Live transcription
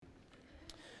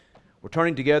We're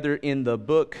turning together in the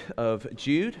book of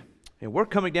Jude, and we're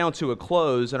coming down to a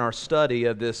close in our study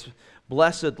of this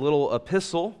blessed little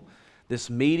epistle, this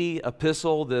meaty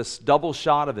epistle, this double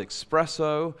shot of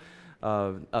espresso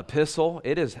epistle.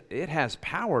 It has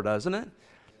power, doesn't it?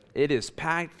 It is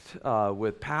packed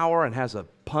with power and has a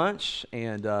punch.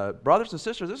 And brothers and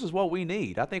sisters, this is what we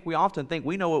need. I think we often think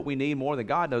we know what we need more than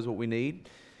God knows what we need.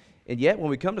 And yet, when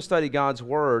we come to study God's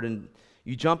Word and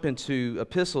you jump into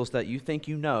epistles that you think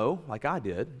you know, like I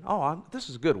did. This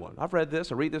is a good one. I've read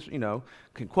this. I read this,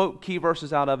 can quote key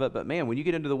verses out of it. But man, when you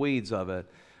get into the weeds of it,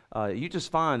 you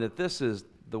just find that this is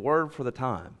the word for the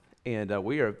time. And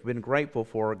we have been grateful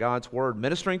for God's Word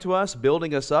ministering to us,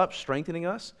 building us up, strengthening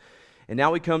us. And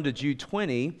now we come to Jude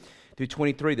 20 through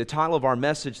 23. The title of our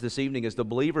message this evening is The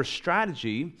Believer's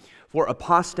Strategy for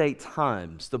Apostate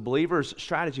Times. The Believer's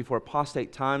Strategy for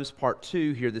Apostate Times, Part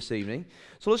 2 here this evening.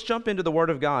 So let's jump into the Word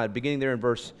of God, beginning there in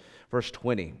verse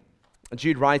 20.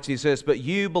 Jude writes, he says, "But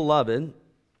you, beloved,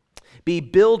 be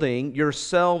building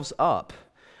yourselves up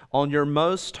on your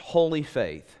most holy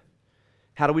faith."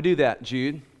 How do we do that,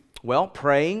 Jude? Well,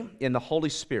 praying in the Holy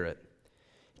Spirit.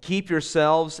 Keep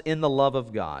yourselves in the love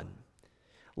of God,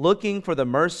 looking for the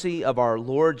mercy of our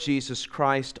Lord Jesus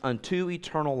Christ unto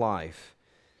eternal life.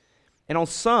 And on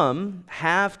some,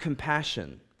 have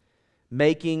compassion,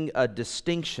 making a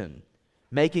distinction,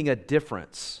 making a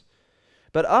difference.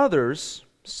 But others,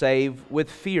 save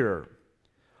with fear,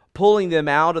 pulling them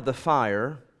out of the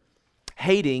fire,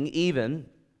 hating even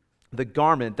the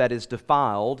garment that is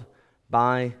defiled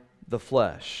by the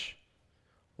flesh.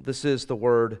 This is the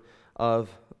word of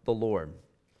the Lord.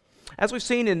 As we've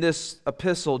seen in this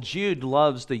epistle, Jude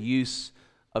loves the use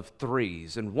of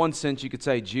threes. In one sense, you could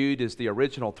say Jude is the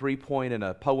original three-point in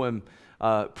a poem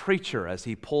preacher as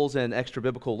he pulls in extra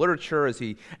biblical literature, as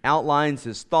he outlines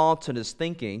his thoughts and his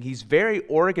thinking. He's very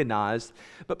organized,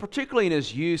 but particularly in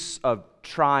his use of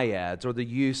triads or the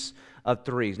use of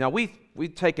threes. Now,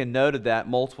 we've taken note of that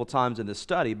multiple times in this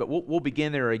study, but we'll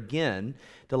begin there again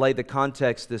to lay the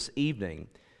context this evening.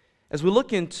 As we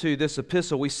look into this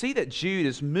epistle, we see that Jude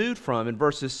is moved from, in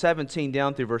verses 17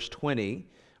 down through verse 20,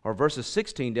 or verses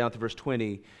 16 down through verse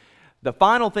 20, the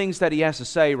final things that he has to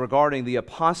say regarding the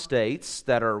apostates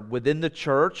that are within the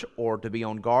church or to be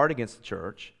on guard against the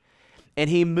church. And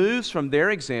he moves from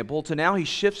their example to now he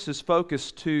shifts his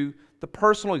focus to the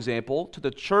personal example, to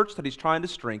the church that he's trying to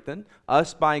strengthen,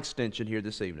 us by extension here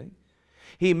this evening.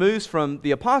 He moves from the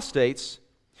apostates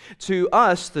to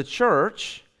us, the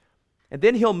church, and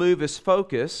then he'll move his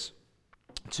focus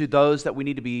to those that we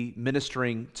need to be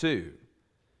ministering to.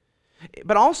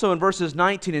 But also in verses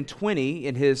 19 and 20,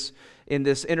 in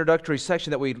this introductory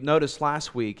section that we noticed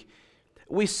last week,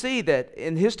 we see that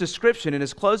in his description, in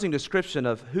his closing description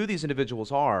of who these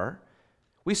individuals are,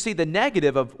 we see the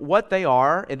negative of what they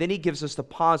are, and then he gives us the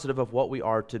positive of what we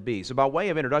are to be. So by way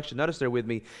of introduction, notice there with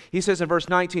me, he says in verse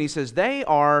 19, he says, they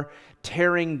are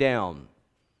tearing down.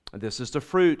 This is the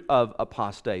fruit of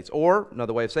apostates. Or,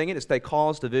 another way of saying it is they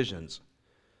cause divisions.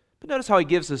 But notice how he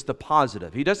gives us the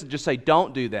positive. He doesn't just say,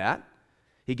 don't do that.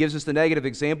 He gives us the negative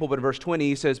example, but in verse 20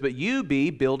 he says, but you be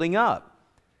building up.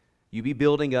 You be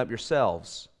building up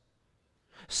yourselves.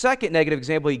 Second negative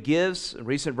example he gives, in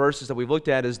recent verses that we've looked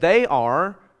at, is they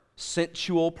are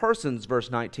sensual persons, verse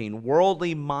 19,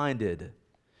 worldly minded.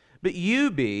 But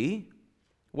you be,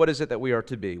 what is it that we are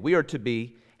to be? We are to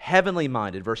be heavenly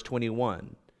minded, verse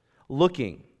 21,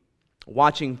 looking,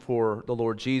 watching for the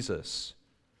Lord Jesus.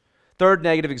 Third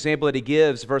negative example that he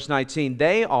gives, verse 19,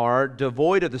 they are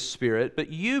devoid of the Spirit,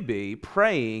 but you be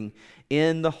praying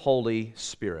in the Holy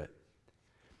Spirit.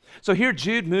 So here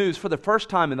Jude moves for the first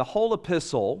time in the whole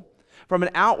epistle from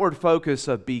an outward focus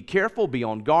of be careful, be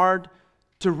on guard,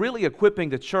 to really equipping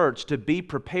the church to be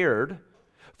prepared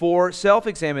for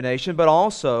self-examination, but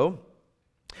also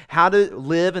how to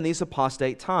live in these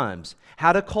apostate times,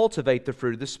 how to cultivate the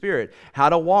fruit of the Spirit, how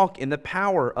to walk in the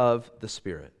power of the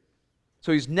Spirit.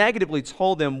 So he's negatively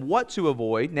told them what to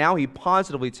avoid. Now he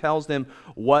positively tells them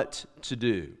what to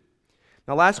do.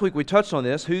 Now last week we touched on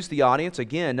this. Who's the audience?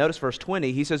 Again, notice verse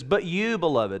 20. He says, but you,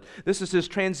 beloved. This is his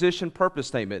transition purpose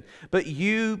statement. But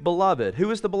you, beloved. Who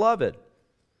is the beloved?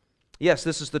 Yes,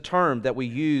 this is the term that we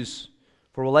use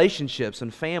for relationships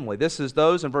and family. This is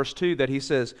those in verse 2 that he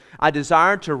says, I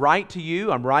desire to write to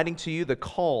you, I'm writing to you, the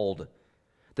called,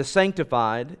 the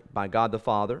sanctified by God the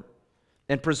Father,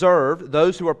 and preserved,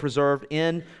 those who are preserved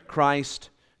in Christ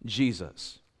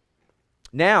Jesus.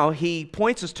 Now he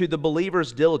points us to the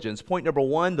believer's diligence. Point number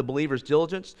one, the believer's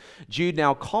diligence. Jude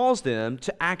now calls them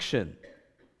to action.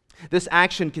 This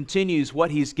action continues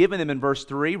what he's given them in verse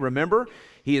 3. Remember,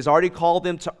 he has already called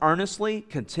them to earnestly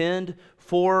contend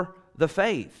for the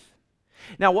faith.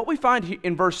 Now, what we find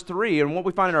in verse 3 and what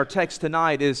we find in our text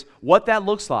tonight is what that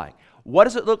looks like. What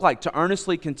does it look like to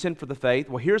earnestly contend for the faith?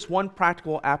 Well, here's one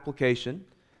practical application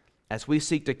as we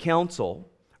seek to counsel,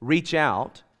 reach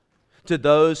out to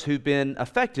those who've been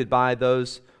affected by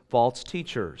those false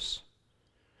teachers.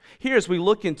 Here, as we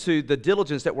look into the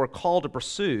diligence that we're called to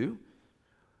pursue,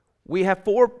 we have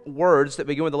 4 words that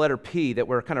begin with the letter P that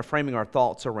we're kind of framing our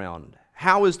thoughts around.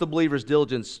 How is the believer's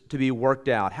diligence to be worked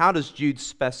out? How does Jude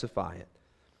specify it?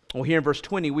 Well, here in verse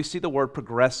 20, we see the word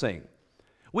progressing.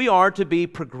 We are to be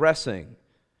progressing.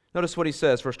 Notice what he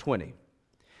says, verse 20.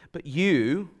 But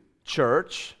you,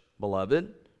 church,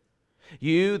 beloved,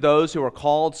 you, those who are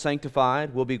called,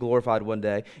 sanctified, will be glorified one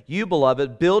day. You,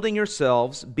 beloved, building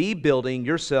yourselves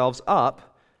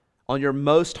up on your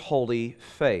most holy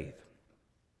faith.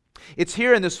 It's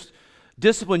here in this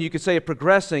discipline, you could say, of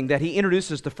progressing, that he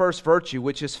introduces the first virtue,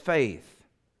 which is faith.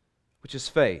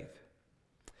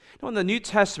 Now, in the New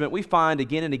Testament, we find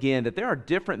again and again that there are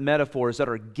different metaphors that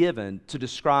are given to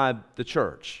describe the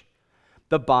church,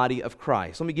 the body of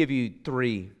Christ. Let me give you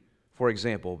 3, for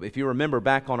example. If you remember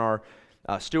back on our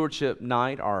stewardship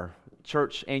night, our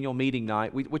church annual meeting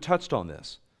night, we touched on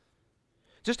this.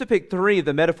 Just to pick 3 of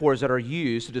the metaphors that are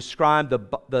used to describe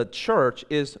the church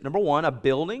is, number 1, a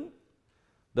building,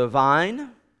 the vine,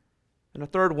 and the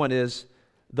third one is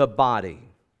the body.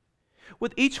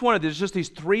 With each one of these, just these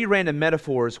 3 random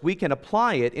metaphors, we can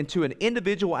apply it into an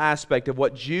individual aspect of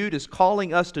what Jude is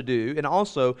calling us to do, and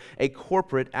also a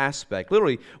corporate aspect.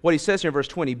 Literally, what he says here in verse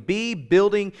 20, be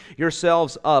building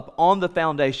yourselves up on the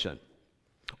foundation,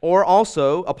 or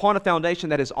also upon a foundation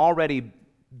that has already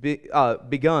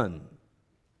begun.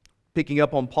 Picking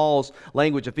up on Paul's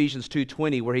language, Ephesians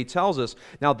 2:20, where he tells us,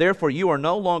 now therefore you are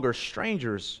no longer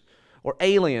strangers or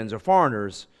aliens or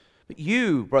foreigners, but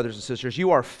you, brothers and sisters,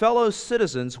 you are fellow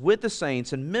citizens with the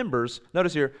saints and members,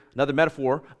 notice here, another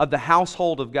metaphor, of the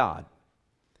household of God.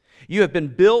 You have been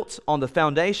built on the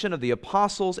foundation of the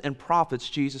apostles and prophets,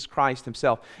 Jesus Christ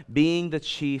himself, being the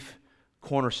chief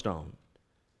cornerstone,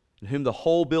 in whom the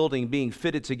whole building being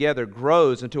fitted together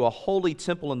grows into a holy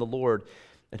temple in the Lord,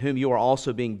 in whom you are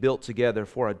also being built together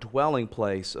for a dwelling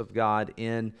place of God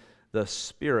in the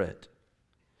Spirit.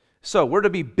 So we're to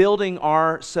be building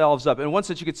ourselves up. In one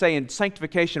sense, you could say in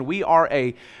sanctification, we are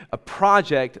a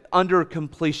project under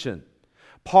completion.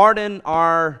 Pardon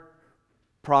our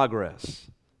progress.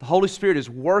 The Holy Spirit is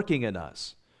working in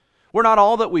us. We're not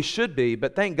all that we should be,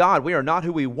 but thank God we are not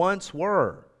who we once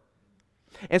were.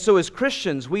 And so as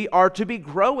Christians, we are to be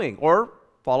growing, or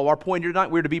follow our point here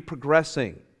tonight, we're to be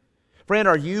progressing. Friend,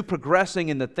 are you progressing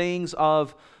in the things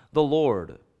of the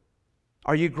Lord?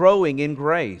 Are you growing in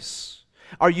grace?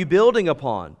 Are you building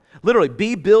upon? Literally,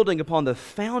 be building upon the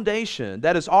foundation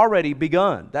that has already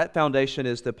begun. That foundation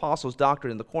is the apostles'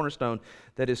 doctrine and the cornerstone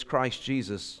that is Christ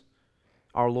Jesus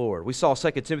our Lord. We saw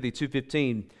 2 Timothy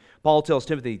 2:15. Paul tells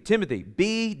Timothy,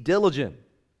 be diligent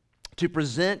to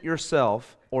present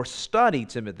yourself, or study,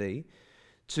 Timothy,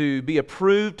 to be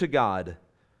approved to God,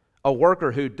 a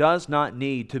worker who does not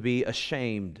need to be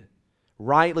ashamed,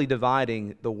 rightly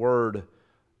dividing the word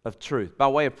of truth. By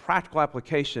way of practical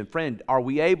application, friend, are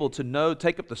we able to know,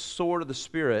 take up the sword of the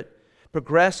Spirit,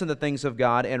 progress in the things of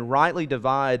God, and rightly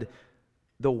divide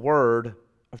the word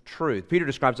of truth? Peter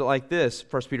describes it like this,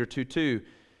 1 Peter 2:2,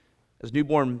 as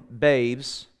newborn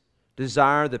babes,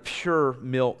 desire the pure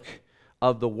milk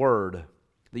of the word,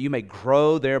 that you may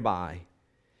grow thereby,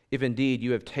 if indeed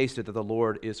you have tasted that the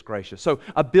Lord is gracious. So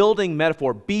a building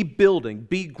metaphor, be building,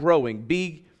 be growing,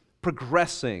 be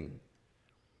progressing.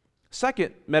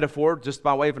 Second metaphor, just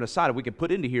by way of an aside, we can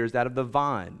put into here, is that of the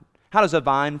vine. How does a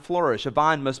vine flourish? A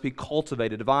vine must be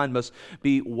cultivated. A vine must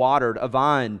be watered. A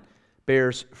vine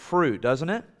bears fruit, doesn't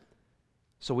it?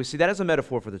 So we see that as a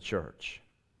metaphor for the church.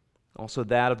 Also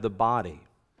that of the body.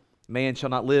 Man shall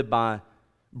not live by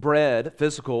bread,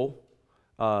 physical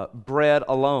bread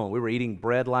alone. We were eating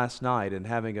bread last night and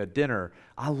having a dinner.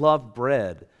 I love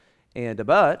bread.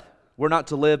 But we're not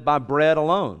to live by bread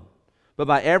alone, but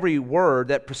by every word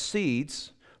that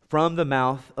proceeds from the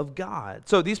mouth of God.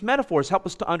 So these metaphors help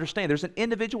us to understand there's an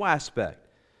individual aspect.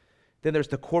 Then there's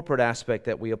the corporate aspect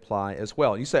that we apply as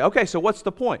well. You say, okay, so what's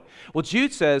the point? Well,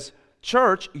 Jude says,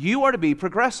 church, you are to be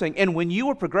progressing. And when you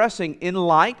are progressing in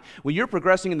light, when you're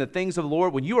progressing in the things of the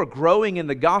Lord, when you are growing in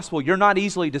the gospel, you're not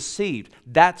easily deceived.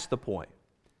 That's the point.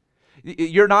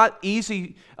 You're not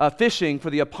easy fishing for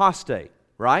the apostate,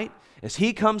 right? As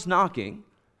he comes knocking,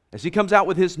 as he comes out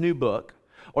with his new book,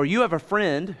 or you have a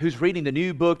friend who's reading the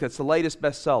new book that's the latest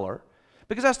bestseller,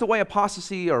 because that's the way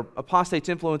apostasy or apostate's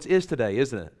influence is today,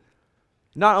 isn't it?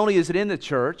 Not only is it in the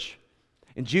church,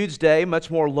 in Jude's day, much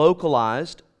more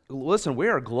localized. Listen, we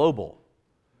are global.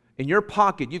 In your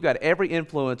pocket, you've got every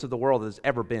influence of the world that's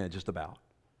ever been, just about.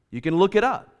 You can look it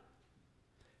up.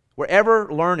 We're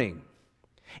ever learning.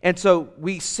 And so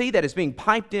we see that as being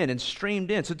piped in and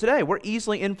streamed in. So today, we're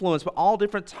easily influenced by all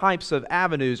different types of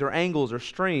avenues or angles or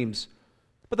streams.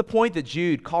 But the point that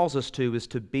Jude calls us to is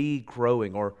to be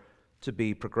growing or to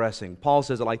be progressing. Paul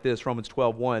says it like this, Romans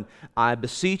 12:1, I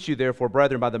beseech you, therefore,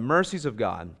 brethren, by the mercies of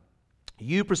God,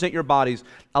 you present your bodies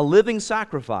a living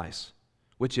sacrifice,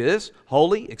 which is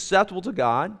holy, acceptable to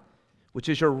God, which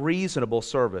is your reasonable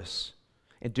service.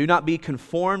 And do not be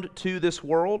conformed to this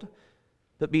world,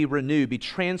 but be renewed, be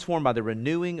transformed by the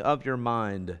renewing of your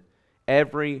mind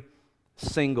every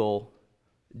single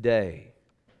day.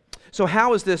 So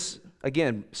how is this,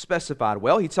 again, specified?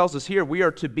 Well, he tells us here we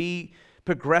are to be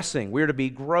progressing, we are to be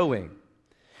growing.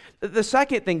 The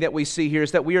second thing that we see here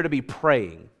is that we are to be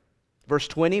praying. Verse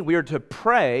 20, we are to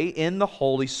pray in the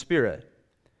Holy Spirit.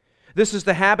 This is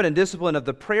the habit and discipline of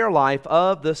the prayer life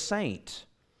of the saint.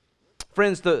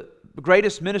 Friends, the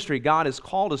greatest ministry God has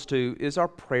called us to is our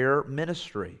prayer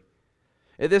ministry.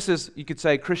 This is, you could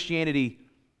say, Christianity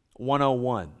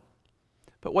 101.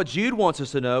 But what Jude wants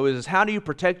us to know is how do you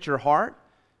protect your heart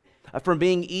from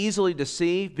being easily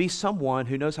deceived? Be someone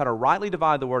who knows how to rightly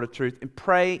divide the word of truth and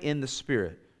pray in the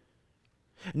Spirit.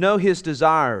 Know His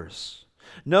desires.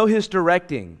 Know His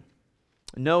directing.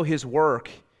 Know His work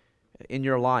in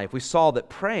your life. We saw that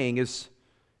praying is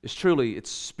truly, it's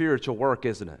spiritual work,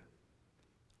 isn't it?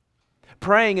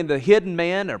 Praying in the hidden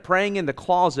man or praying in the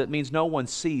closet means no one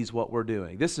sees what we're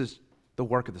doing. This is the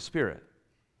work of the Spirit.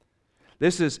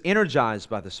 This is energized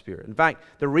by the Spirit. In fact,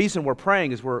 the reason we're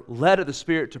praying is we're led of the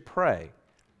Spirit to pray.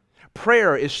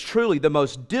 Prayer is truly the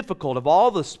most difficult of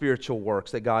all the spiritual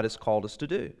works that God has called us to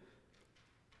do.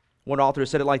 One author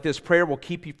said it like this, prayer will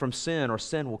keep you from sin, or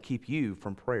sin will keep you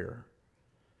from prayer.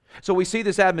 So we see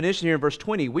this admonition here in verse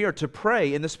 20. We are to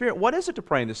pray in the Spirit. What is it to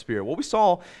pray in the Spirit? Well, we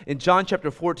saw in John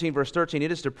chapter 14, verse 13,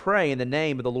 it is to pray in the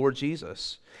name of the Lord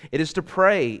Jesus. It is to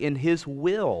pray in His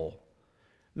will.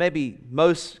 Maybe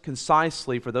most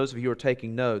concisely for those of you who are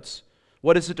taking notes,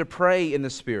 what is it to pray in the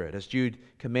Spirit as Jude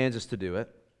commands us to do it?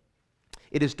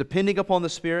 It is depending upon the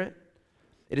Spirit.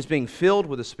 It is being filled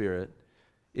with the Spirit.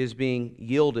 It is being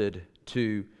yielded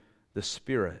to the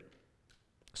Spirit.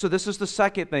 So this is the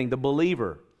second thing, the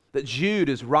believer, that Jude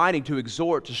is writing to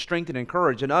exhort, to strengthen, and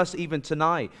encourage, and us even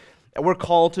tonight, that we're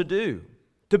called to do,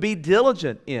 to be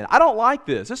diligent in. I don't like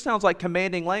this. This sounds like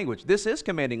commanding language. This is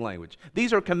commanding language.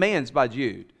 These are commands by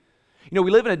Jude. You know,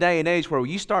 we live in a day and age where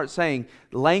you start saying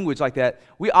language like that,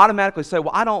 we automatically say,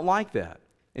 well, I don't like that.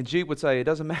 And Jude would say, it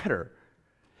doesn't matter.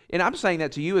 And I'm saying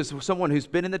that to you as someone who's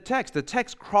been in the text. The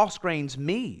text cross-grains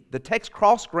me. The text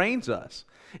cross-grains us.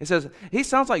 It says, he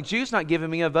sounds like Jude's not giving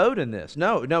me a vote in this.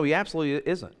 No, he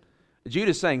absolutely isn't. Jude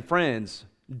is saying, friends,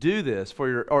 do this for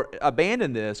your, or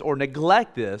abandon this, or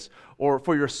neglect this, or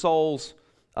for your soul's,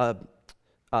 the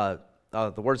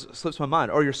word slips my mind,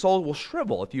 or your soul will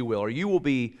shrivel, if you will, or you will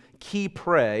be key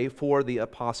prey for the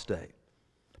apostate.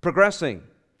 Progressing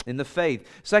in the faith.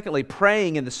 Secondly,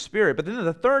 praying in the Spirit. But then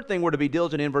the third thing we're to be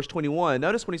diligent in, verse 21,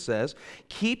 notice what he says,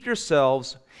 keep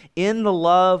yourselves in the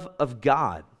love of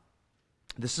God.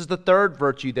 This is the third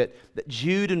virtue that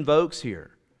Jude invokes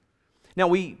here. Now,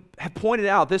 we have pointed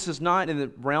out this is not in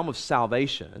the realm of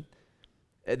salvation.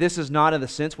 This is not in the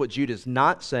sense what Jude is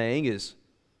not saying is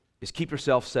keep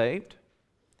yourself saved.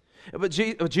 But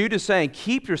Jude is saying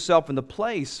keep yourself in the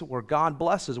place where God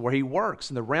blesses, where He works,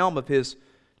 in the realm of His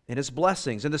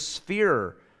blessings, in the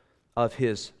sphere of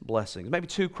His blessings. Maybe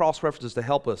two cross references to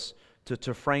help us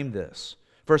to frame this.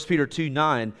 1 Peter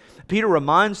 2:9, Peter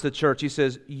reminds the church, he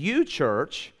says, you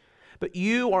church, but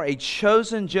you are a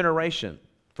chosen generation.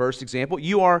 First example,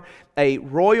 you are a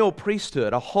royal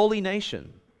priesthood, a holy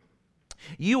nation.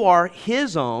 You are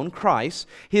His own, Christ,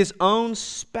 His own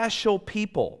special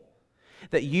people,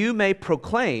 that you may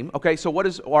proclaim. Okay, so what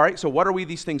are we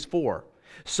these things for?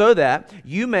 So that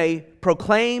you may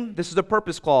proclaim, this is the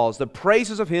purpose clause, the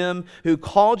praises of Him who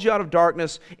called you out of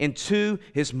darkness into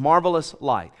His marvelous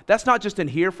light. That's not just in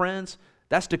here, friends.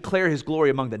 That's declare His glory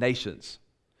among the nations.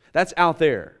 That's out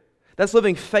there. That's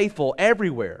living faithful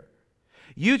everywhere.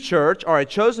 You, church, are a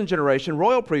chosen generation,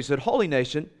 royal priesthood, holy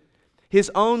nation,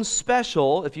 His own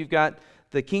special, if you've got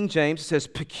the King James, it says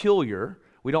peculiar.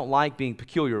 We don't like being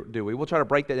peculiar, do we? We'll try to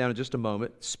break that down in just a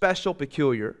moment. Special,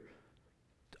 peculiar,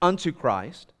 unto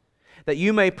Christ, that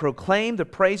you may proclaim the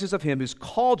praises of Him who's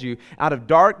called you out of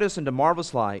darkness into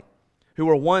marvelous light, who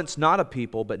were once not a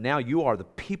people, but now you are the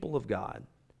people of God.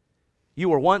 You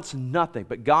were once nothing,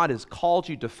 but God has called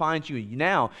you to find you.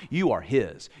 Now you are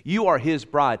His. You are His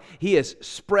bride. He has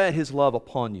spread His love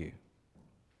upon you.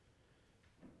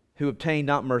 who obtained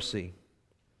not mercy,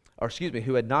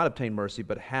 who had not obtained mercy,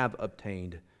 but have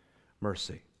obtained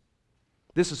mercy.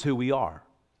 This is who we are.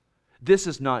 This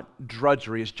is not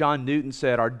drudgery. As John Newton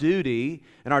said, our duty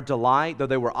and our delight, though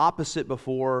they were opposite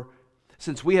before,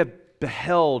 since we have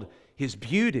beheld His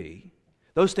beauty,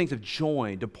 those things have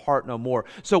joined to part no more.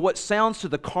 So what sounds to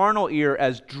the carnal ear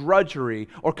as drudgery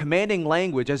or commanding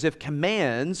language, as if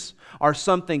commands are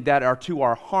something that are to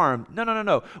our harm.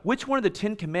 No. Which one of the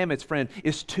 10 commandments, friend,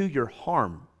 is to your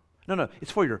harm? No,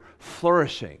 it's for your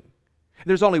flourishing.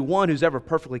 There's only one who's ever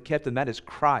perfectly kept, and that is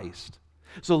Christ.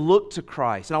 So look to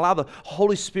Christ and allow the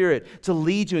Holy Spirit to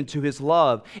lead you into His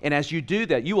love. And as you do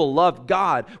that, you will love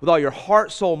God with all your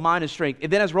heart, soul, mind, and strength.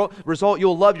 And then as a result,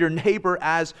 you'll love your neighbor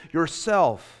as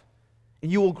yourself.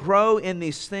 And you will grow in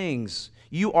these things.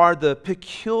 You are the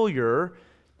peculiar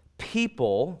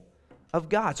people of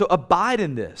God. So abide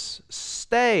in this.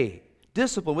 Stay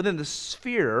disciplined within the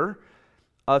sphere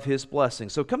of His blessing.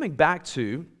 So coming back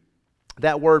to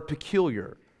that word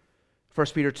peculiar, 1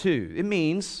 Peter 2, it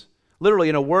means... literally,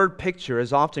 in a word picture,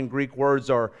 as often Greek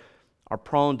words are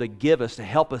prone to give us, to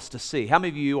help us to see. How many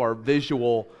of you are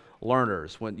visual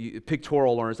learners,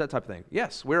 pictorial learners, that type of thing?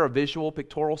 Yes, we're a visual,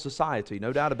 pictorial society,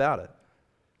 no doubt about it.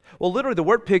 Well, literally, the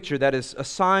word picture that is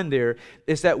assigned there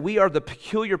is that we are the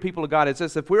peculiar people of God. It's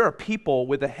as if we're a people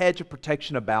with a hedge of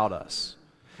protection about us.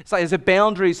 It's like as if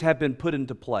boundaries have been put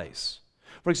into place.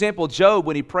 For example, Job,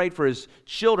 when he prayed for his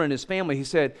children, his family, he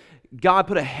said, God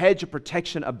put a hedge of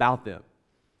protection about them.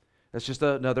 That's just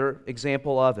another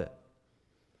example of it.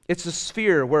 It's a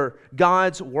sphere where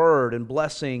God's word and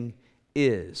blessing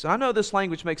is. I know this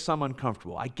language makes some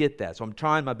uncomfortable. I get that. So I'm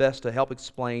trying my best to help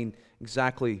explain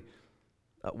exactly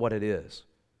what it is.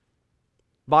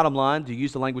 Bottom line, to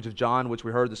use the language of John, which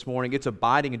we heard this morning, it's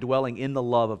abiding and dwelling in the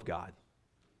love of God.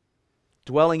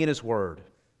 Dwelling in His word.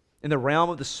 In the realm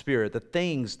of the Spirit, the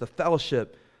things, the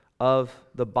fellowship of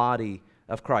the body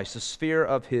of Christ. The sphere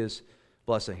of His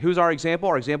blessing. Who's our example?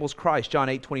 Our example is Christ, John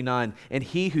 8:29. And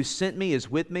He who sent me is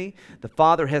with me. The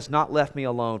Father has not left me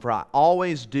alone, for I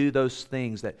always do those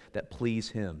things that please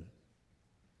Him.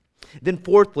 Then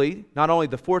fourthly, not only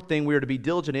the fourth thing we are to be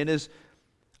diligent in is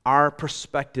our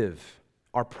perspective,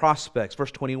 our prospects.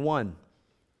 Verse 21.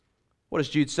 What does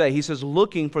Jude say? He says,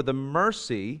 looking for the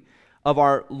mercy of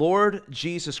our Lord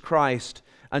Jesus Christ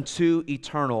unto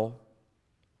eternal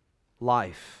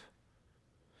life.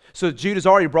 So Jude has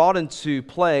already brought into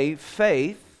play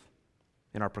faith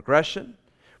in our progression,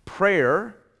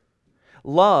 prayer,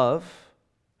 love.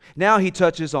 Now he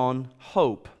touches on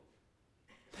hope.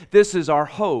 This is our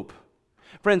hope.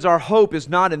 Friends, our hope is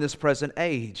not in this present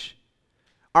age.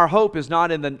 Our hope is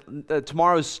not in the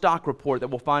tomorrow's stock report that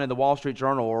we'll find in the Wall Street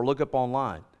Journal or look up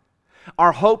online.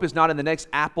 Our hope is not in the next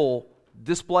Apple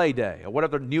display day or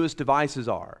whatever the newest devices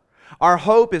are. Our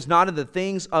hope is not in the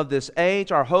things of this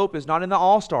age. Our hope is not in the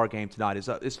All-Star game tonight,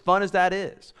 as fun as that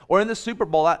is. Or in the Super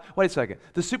Bowl. Wait a second.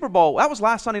 The Super Bowl, that was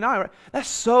last Sunday night, right? That's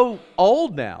so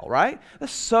old now, right?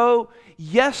 That's so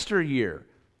yesteryear.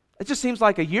 It just seems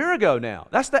like a year ago now.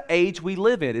 That's the age we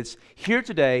live in. It's here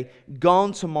today,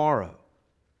 gone tomorrow.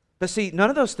 But see, none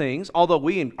of those things, although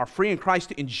we are free in Christ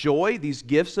to enjoy these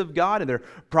gifts of God in their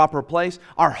proper place,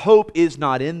 our hope is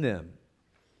not in them.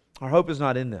 Our hope is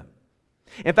not in them.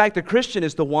 In fact, the Christian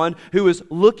is the one who is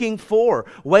looking for,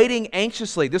 waiting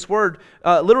anxiously. This word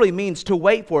literally means to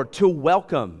wait for, to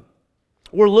welcome.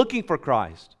 We're looking for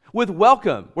Christ. With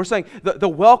welcome, we're saying the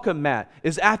welcome mat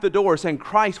is at the door, saying,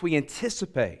 Christ, we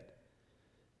anticipate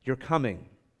your coming.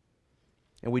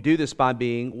 And we do this by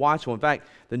being watchful. In fact,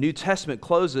 the New Testament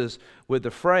closes with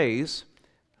the phrase,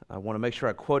 I want to make sure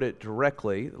I quote it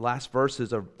directly, the last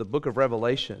verses of the book of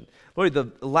Revelation.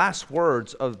 Literally, the last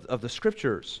words of the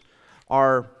Scriptures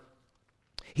are,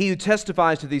 he who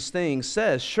testifies to these things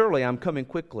says, surely I'm coming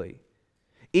quickly.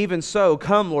 Even so,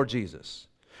 come, Lord Jesus.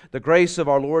 The grace of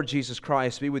our Lord Jesus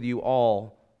Christ be with you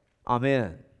all.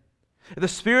 Amen. The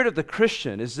spirit of the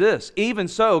Christian is this, even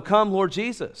so, come, Lord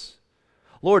Jesus.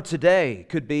 Lord, today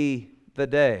could be the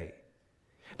day.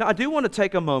 Now, I do want to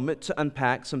take a moment to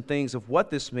unpack some things of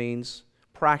what this means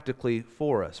practically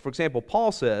for us. For example,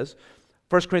 Paul says,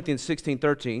 1 Corinthians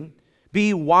 16:13,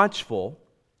 be watchful,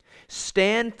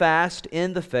 stand fast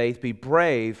in the faith, be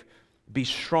brave, be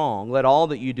strong. Let all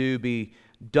that you do be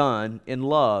done in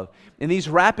love. And these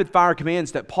rapid-fire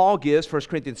commands that Paul gives, 1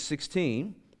 Corinthians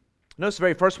 16, notice the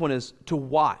very first one is to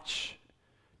watch.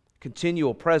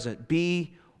 Continual present.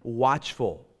 Be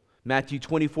watchful. Matthew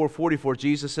 24:44,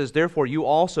 Jesus says, therefore you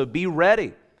also be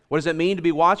ready. What does it mean to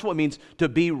be watchful? It means to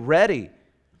be ready.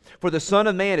 For the Son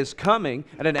of Man is coming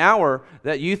at an hour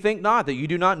that you think not, that you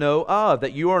do not know of,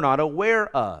 that you are not aware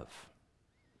of.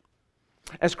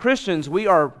 As Christians, we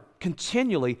are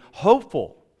continually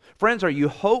hopeful. Friends, are you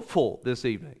hopeful this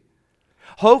evening?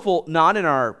 Hopeful not in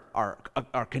our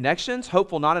connections,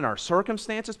 hopeful not in our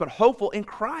circumstances, but hopeful in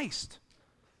Christ.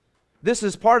 This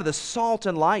is part of the salt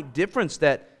and light difference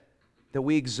that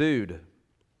we exude.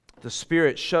 The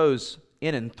Spirit shows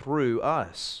in and through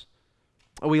us.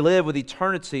 We live with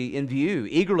eternity in view,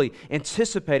 eagerly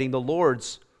anticipating the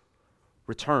Lord's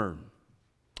return.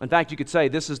 In fact, you could say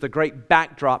this is the great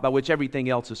backdrop by which everything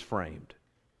else is framed.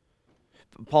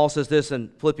 Paul says this in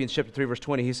Philippians chapter 3, verse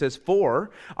 20. He says, "For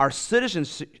our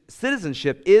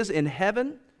citizenship is in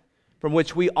heaven, from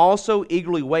which we also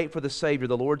eagerly wait for the Savior,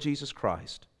 the Lord Jesus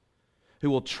Christ, who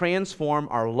will transform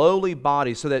our lowly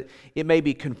body so that it may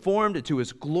be conformed to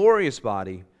His glorious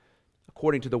body,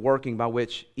 according to the working by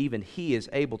which even He is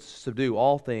able to subdue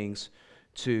all things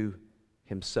to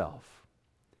Himself."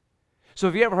 So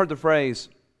have you ever heard the phrase,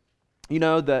 you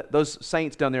know, that those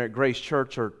saints down there at Grace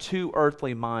Church are too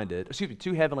heavenly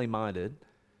minded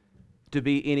to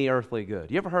be any earthly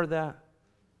good? You ever heard that?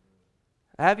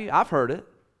 Have you? I've heard it.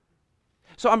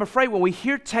 So I'm afraid when we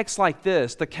hear texts like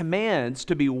this, the commands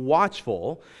to be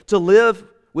watchful, to live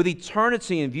with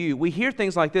eternity in view, we hear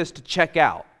things like this to check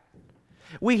out.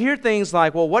 We hear things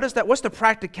like, well, what is that? What's the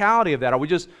practicality of that? Are we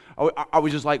just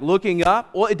like looking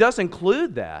up? Well, it does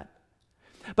include that.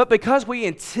 But because we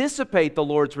anticipate the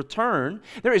Lord's return,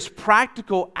 there is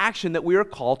practical action that we are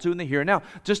called to in the here and now.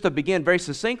 Just to begin very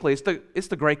succinctly, it's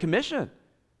the Great Commission.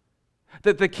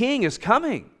 That the King is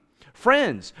coming.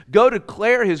 Friends, go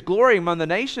declare His glory among the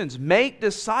nations. Make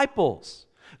disciples.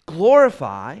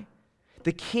 Glorify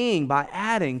the King by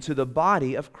adding to the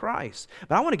body of Christ.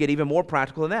 But I want to get even more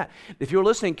practical than that. If you're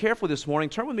listening carefully this morning,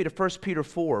 turn with me to 1 Peter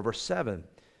 4, verse 7.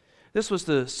 This was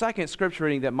the second scripture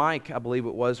reading that Mike, I believe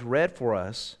it was, read for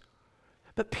us.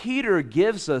 But Peter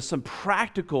gives us some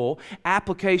practical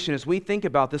application as we think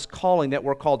about this calling that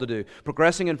we're called to do.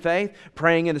 Progressing in faith,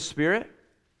 praying in the Spirit,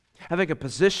 having a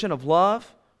position of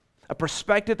love, a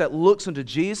perspective that looks unto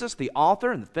Jesus, the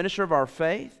author and the finisher of our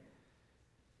faith.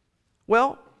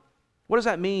 Well, what does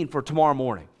that mean for tomorrow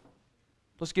morning?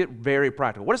 Let's get very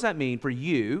practical. What does that mean for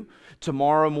you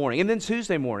tomorrow morning and then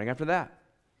Tuesday morning after that?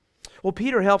 Well,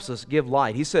 Peter helps us give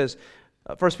light. He says,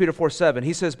 1 Peter 4:7,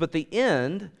 he says, "But the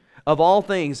end of all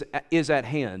things is at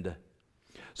hand."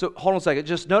 So hold on a second.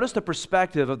 Just notice the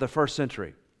perspective of the first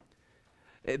century.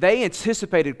 They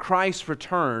anticipated Christ's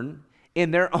return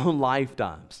in their own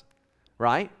lifetimes,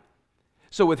 right?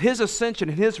 So with His ascension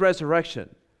and His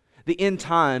resurrection, the end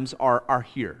times are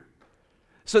here.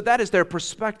 So that is their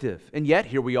perspective. And yet,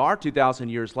 here we are 2,000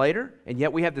 years later, and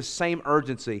yet we have the same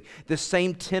urgency, the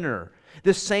same tenor,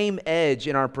 the same edge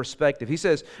in our perspective. He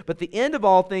says, "But the end of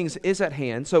all things is at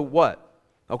hand." So what?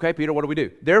 Okay, Peter, what do we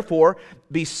do? "Therefore,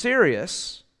 be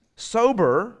serious,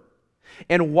 sober,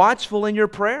 and watchful in your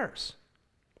prayers.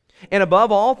 And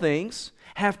above all things,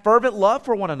 have fervent love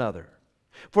for one another.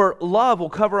 For love will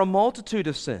cover a multitude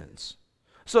of sins."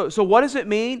 So what does it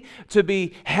mean to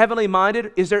be heavenly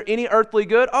minded? Is there any earthly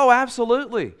good? Oh,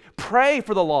 absolutely. Pray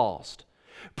for the lost.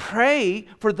 Pray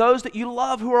for those that you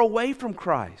love who are away from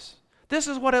Christ. This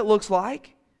is what it looks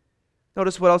like.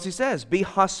 Notice what else he says. "Be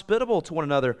hospitable to one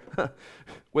another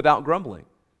without grumbling."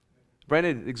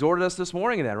 Brandon exhorted us this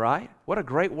morning in that, right? What a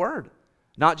great word.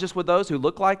 Not just with those who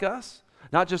look like us,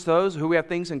 not just those who we have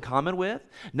things in common with,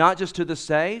 not just to the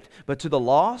saved, but to the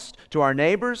lost, to our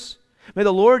neighbors. May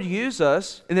the Lord use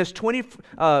us in this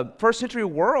 21st century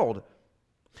world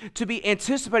to be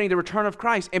anticipating the return of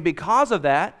Christ. And because of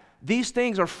that, these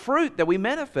things are fruit that we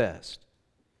manifest.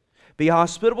 "Be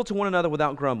hospitable to one another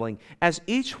without grumbling. As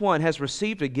each one has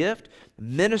received a gift,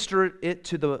 minister it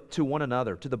to one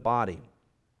another, to the body,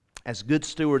 as good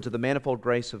stewards of the manifold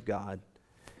grace of God."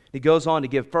 He goes on to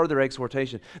give further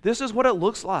exhortation. This is what it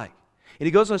looks like. And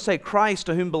he goes on to say, "Christ,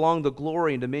 to whom belong the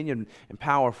glory and dominion and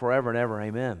power forever and ever.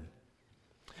 Amen."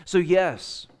 So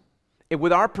yes,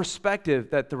 with our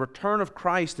perspective that the return of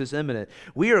Christ is imminent,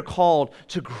 we are called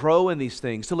to grow in these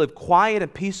things, to live quiet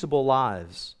and peaceable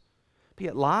lives. Be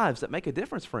it lives that make a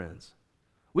difference, friends.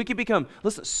 We can become,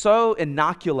 so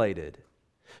inoculated,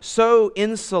 so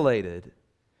insulated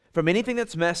from anything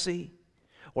that's messy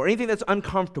or anything that's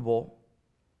uncomfortable,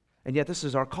 and yet this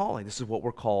is our calling. This is what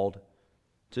we're called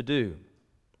to do.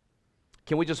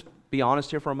 Can we just be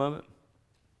honest here for a moment?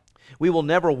 We will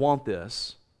never want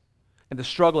this. And the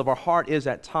struggle of our heart is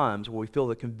at times where we feel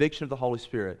the conviction of the Holy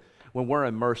Spirit when we're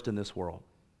immersed in this world.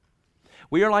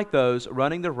 We are like those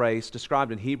running the race described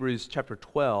in Hebrews chapter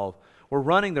 12. We're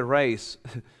running the race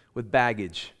with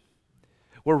baggage.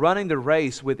 We're running the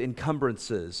race with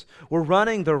encumbrances. We're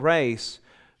running the race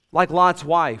like Lot's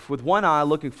wife with one eye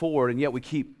looking forward, and yet we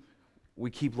keep we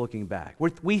keep looking back.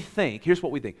 We think, here's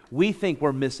what we think. We think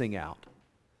we're missing out.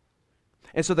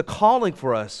 And so the calling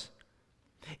for us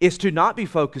is to not be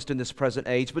focused in this present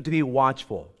age, but to be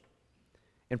watchful.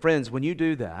 And friends, when you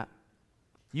do that,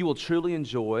 you will truly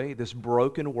enjoy this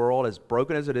broken world, as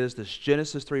broken as it is, this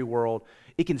Genesis 3 world.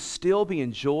 It can still be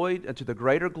enjoyed unto the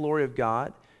greater glory of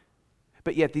God,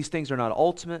 but yet these things are not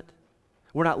ultimate.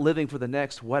 We're not living for the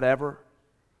next whatever.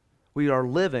 We are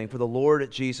living for the Lord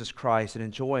Jesus Christ and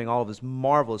enjoying all of His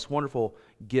marvelous, wonderful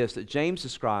gifts that James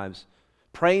describes.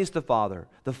 Praise the Father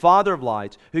of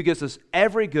lights, who gives us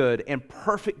every good and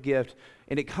perfect gift,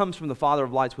 and it comes from the Father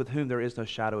of lights, with whom there is no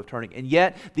shadow of turning. And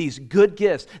yet, these good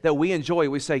gifts that we enjoy,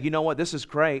 we say, you know what, this is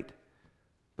great,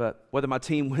 but whether my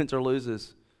team wins or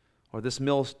loses, or this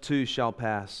meal too shall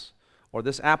pass, or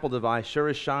this Apple device sure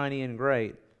is shiny and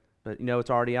great, but you know it's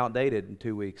already outdated in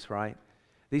 2 weeks, right?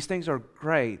 These things are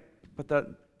great, but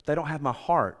they don't have my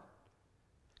heart.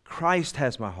 Christ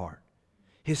has my heart.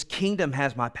 His kingdom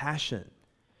has my passion.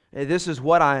 This is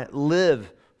what I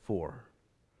live for.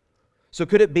 So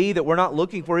could it be that we're not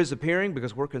looking for His appearing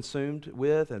because we're consumed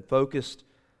with and focused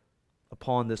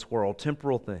upon this world,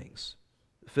 temporal things,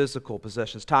 physical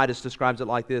possessions? Titus describes it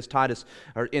like this.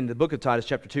 In the book of Titus,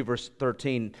 chapter 2, verse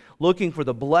 13, looking for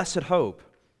the blessed hope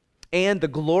and the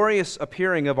glorious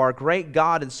appearing of our great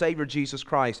God and Savior Jesus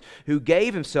Christ, who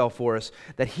gave Himself for us,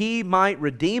 that He might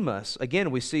redeem us.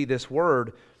 Again, we see this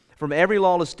word, from every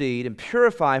lawless deed, and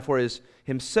purify for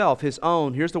Himself His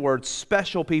own, here's the word,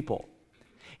 special people.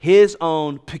 His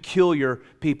own peculiar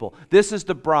people. This is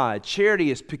the bride. Charity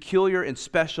is peculiar and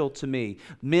special to me.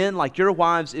 Men, like your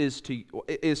wives is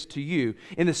to you,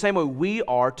 in the same way we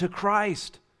are to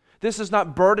Christ. This is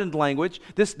not burdened language.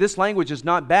 This language is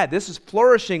not bad. This is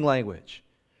flourishing language.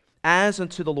 As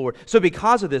unto the Lord. So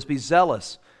because of this, be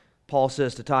zealous, Paul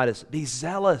says to Titus, be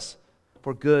zealous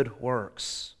for good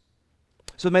works.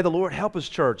 So may the Lord help us,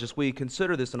 church, as we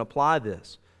consider this and apply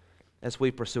this as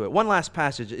we pursue it. One last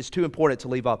passage is too important to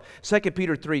leave off. 2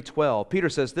 Peter 3:12. Peter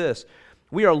says this,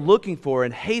 we are looking for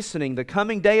and hastening the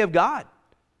coming day of God.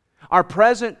 Our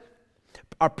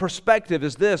perspective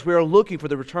is this, we are looking for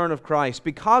the return of Christ,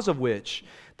 because of which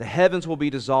the heavens will be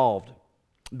dissolved,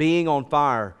 being on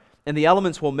fire, and the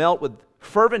elements will melt with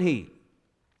fervent heat.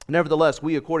 Nevertheless,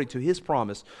 we, according to His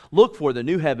promise, look for the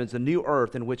new heavens and new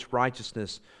earth in which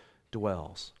righteousness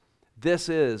dwells. This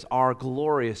is our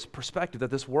glorious perspective,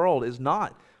 that this world is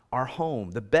not our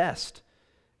home. The best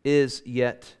is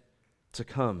yet to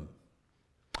come.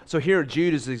 So here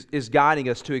Jude is guiding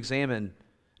us to examine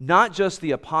not just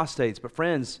the apostates, but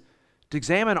friends, to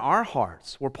examine our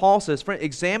hearts, where Paul says, friend,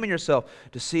 examine yourself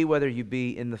to see whether you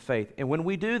be in the faith. And when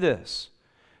we do this,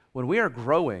 when we are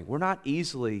growing, we're not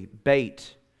easily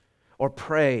bait or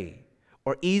prey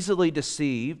or easily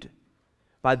deceived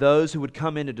by those who would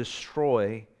come in to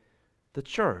destroy the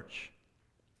church.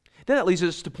 Then that leads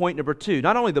us to point number 2.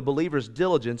 Not only the believer's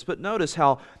diligence, but notice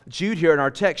how Jude here in our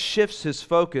text shifts his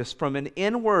focus from an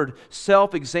inward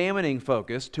self-examining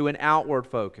focus to an outward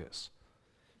focus.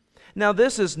 Now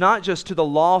this is not just to the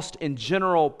lost in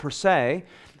general per se,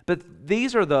 but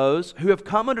these are those who have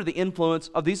come under the influence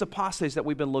of these apostates that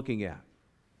we've been looking at.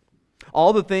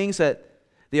 All the things that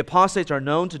the apostates are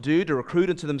known to do to recruit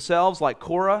into themselves, like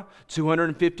Korah,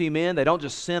 250 men, they don't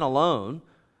just sin alone.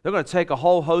 They're going to take a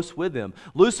whole host with them.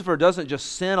 Lucifer doesn't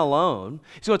just sin alone.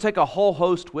 He's going to take a whole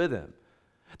host with him.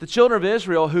 The children of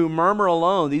Israel who murmur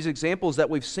alone, these examples that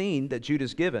we've seen that Jude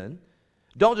has given,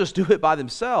 don't just do it by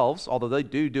themselves, although they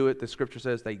do it, the Scripture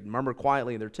says they murmur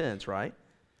quietly in their tents, right?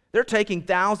 They're taking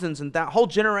thousands and whole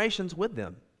generations with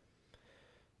them.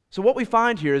 So what we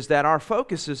find here is that our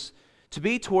focus is to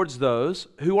be towards those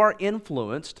who are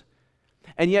influenced,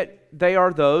 and yet they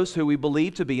are those who we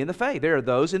believe to be in the faith. They are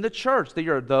those in the church. They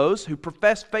are those who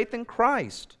profess faith in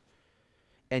Christ,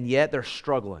 and yet they're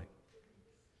struggling.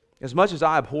 As much as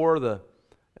I abhor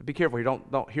be careful you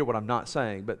don't hear what I'm not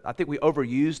saying, but I think we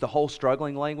overuse the whole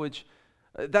struggling language.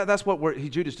 That's what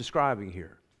Jude is describing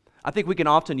here. I think we can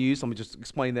often use, let me just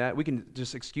explain that, we can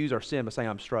just excuse our sin by saying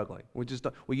I'm struggling.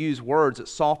 We use words that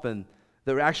soften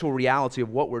the actual reality of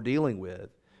what we're dealing with,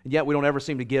 and yet we don't ever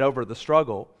seem to get over the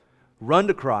struggle. Run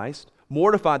to Christ,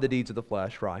 mortify the deeds of the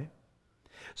flesh, right?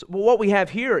 So what we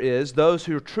have here is those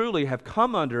who truly have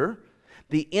come under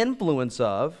the influence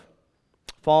of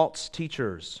false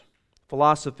teachers,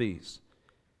 philosophies,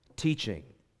 teaching.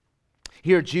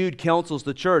 Here Jude counsels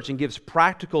the church and gives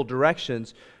practical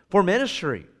directions for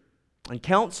ministry and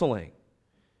counseling.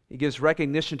 He gives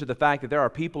recognition to the fact that there are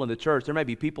people in the church, there may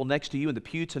be people next to you in the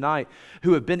pew tonight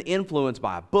who have been influenced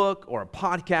by a book or a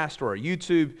podcast or a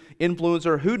YouTube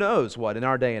influencer, who knows what in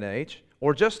our day and age,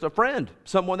 or just a friend,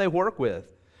 someone they work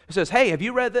with, He says, hey, have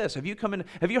you read this? Have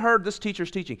you heard this teacher's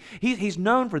teaching? He's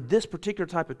known for this particular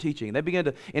type of teaching. And they begin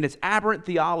to, and it's aberrant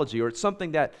theology, or it's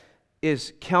something that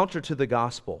is counter to the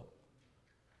gospel.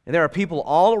 And there are people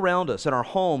all around us, in our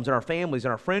homes, in our families,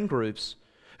 in our friend groups,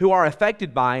 who are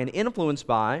affected by and influenced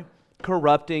by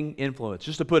corrupting influence.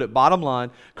 Just to put it bottom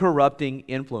line, corrupting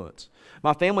influence.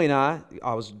 My family and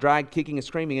I was dragged kicking and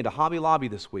screaming into Hobby Lobby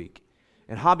this week.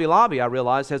 And Hobby Lobby, I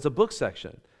realized, has a book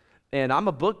section. And I'm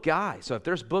a book guy, so if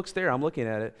there's books there, I'm looking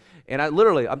at it. And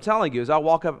I'm telling you, as I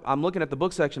walk up, I'm looking at the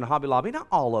book section of Hobby Lobby, not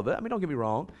all of it. I mean, don't get me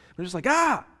wrong. I'm just like,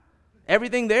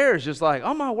 everything there is just like,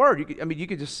 oh my word. You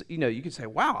could just, you could say,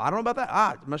 wow, I don't know about that.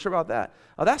 I'm not sure about that.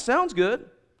 Oh, that sounds good.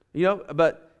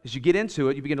 But as you get into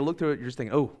it, you begin to look through it, you're just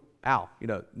thinking, oh, ow,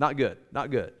 not good,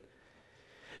 not good.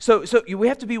 So we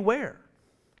have to be aware.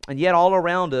 And yet all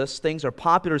around us, things are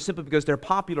popular simply because they're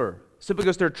popular, simply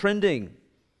because they're trending.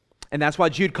 And that's why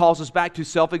Jude calls us back to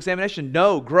self-examination.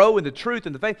 Grow in the truth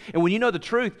and the faith. And when you know the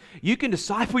truth, you can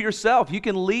disciple yourself. You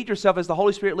can lead yourself as the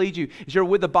Holy Spirit leads you, as you're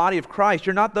with the body of Christ.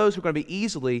 You're not those who are going to be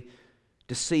easily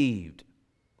deceived.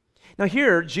 Now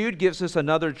here, Jude gives us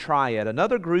another triad,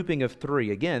 another grouping of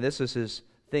three. Again, this is his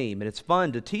theme. And it's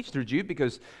fun to teach through Jude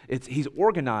because he's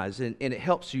organized and it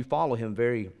helps you follow him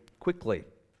very quickly.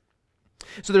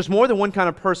 So there's more than one kind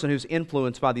of person who's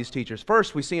influenced by these teachers.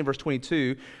 First, we see in verse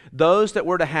 22, those that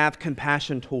we're to have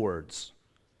compassion towards.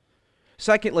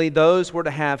 Secondly, those we're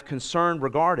to have concern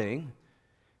regarding.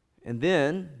 And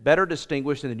then, better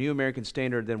distinguished in the New American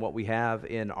Standard than what we have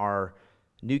in our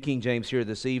New King James here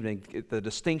this evening, the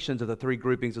distinctions of the three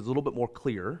groupings is a little bit more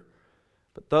clear.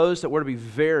 But those that we're to be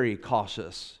very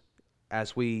cautious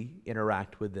as we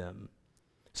interact with them.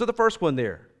 So the first one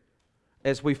there,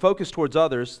 as we focus towards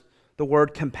others, the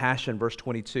word compassion, verse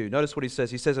 22. Notice what he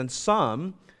says. He says, and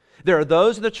some, there are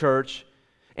those in the church,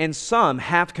 and some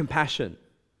have compassion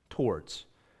towards.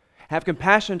 Have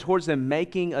compassion towards them,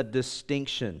 making a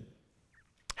distinction.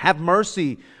 Have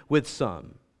mercy with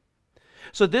some.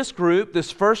 So this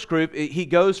first group, he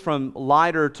goes from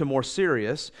lighter to more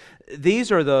serious. These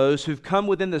are those who've come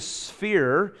within the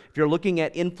sphere, if you're looking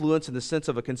at influence in the sense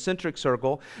of a concentric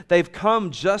circle, they've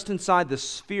come just inside the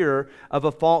sphere of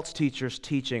a false teacher's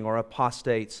teaching or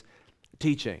apostate's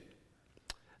teaching.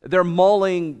 They're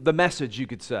mulling the message, you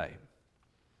could say.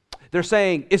 They're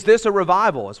saying, is this a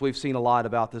revival, as we've seen a lot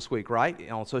about this week, right,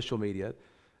 on social media?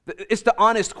 It's the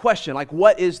honest question, like,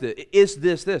 what is this? Is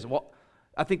this? Well,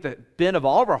 I think the bent of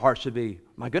all of our hearts should be,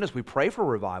 my goodness, we pray for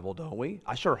revival, don't we?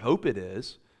 I sure hope it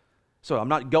is. So I'm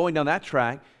not going down that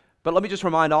track, but let me just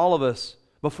remind all of us,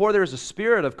 before there's a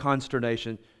spirit of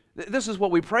consternation, this is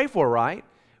what we pray for, right?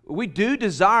 We do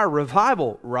desire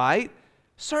revival, right?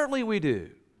 Certainly we do.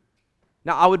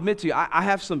 Now, I would admit to you, I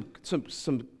have some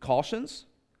cautions.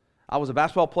 I was a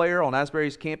basketball player on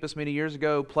Asbury's campus many years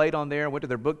ago, played on there, went to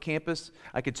their book campus.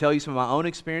 I could tell you some of my own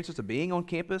experiences of being on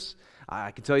campus.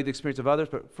 I can tell you the experience of others,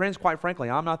 but friends, quite frankly,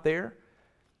 I'm not there.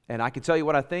 And I can tell you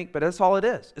what I think, but that's all it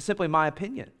is. It's simply my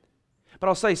opinion. But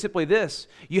I'll say simply this.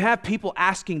 You have people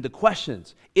asking the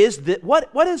questions.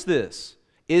 What is this?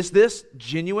 Is this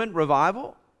genuine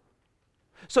revival?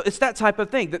 So it's that type of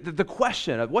thing. The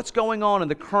question of what's going on in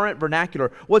the current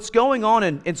vernacular, what's going on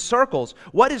in circles,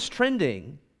 what is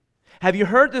trending? Have you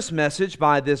heard this message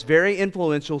by this very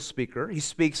influential speaker? He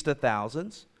speaks to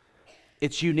thousands.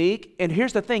 It's unique. And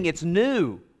here's the thing, it's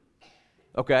new.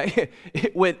 Okay?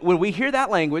 When we hear that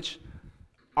language,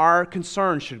 our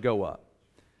concern should go up.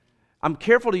 I'm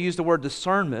careful to use the word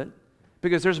discernment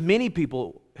because there's many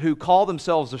people who call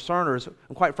themselves discerners,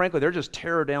 and quite frankly, they just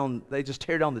tear down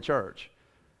the church.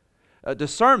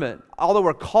 Discernment, although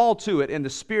we're called to it and the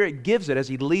Spirit gives it as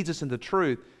He leads us into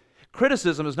truth,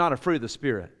 criticism is not a fruit of the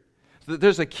Spirit. So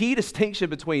there's a key distinction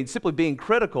between simply being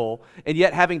critical and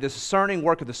yet having the discerning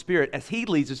work of the Spirit as He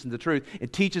leads us into truth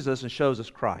and teaches us and shows us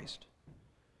Christ.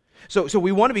 So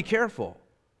we want to be careful.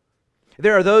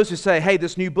 There are those who say, hey,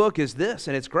 this new book is this,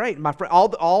 and it's great. My friend,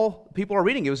 all people are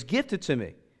reading it. It was gifted to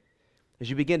me. As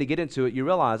you begin to get into it, you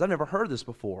realize, I've never heard this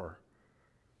before.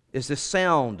 Is this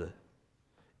sound?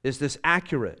 Is this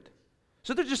accurate?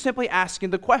 So they're just simply asking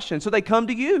the question. So they come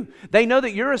to you. They know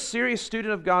that you're a serious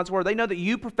student of God's Word. They know that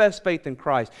you profess faith in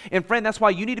Christ. And friend, that's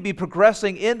why you need to be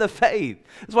progressing in the faith.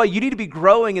 That's why you need to be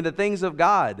growing in the things of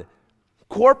God.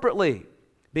 Corporately,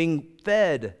 being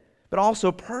fed, but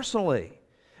also personally.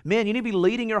 Men, you need to be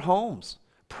leading your homes,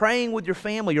 praying with your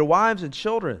family, your wives and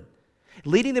children,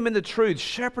 leading them in the truth,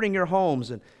 shepherding your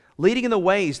homes, and leading in the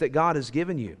ways that God has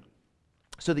given you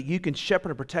so that you can shepherd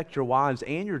and protect your wives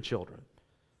and your children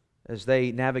as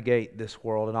they navigate this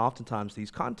world and oftentimes these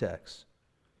contexts.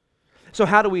 So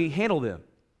how do we handle them?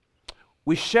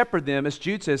 We shepherd them, as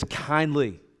Jude says,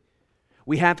 kindly.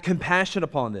 We have compassion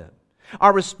upon them.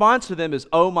 Our response to them is,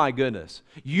 oh my goodness,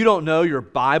 you don't know your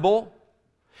Bible?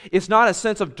 It's not a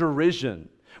sense of derision.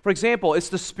 For example, it's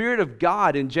the Spirit of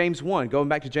God in James 1. Going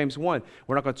back to James 1,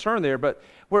 we're not going to turn there, but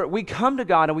where we come to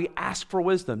God and we ask for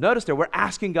wisdom. Notice there, we're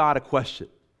asking God a question.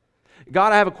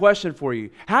 God, I have a question for you.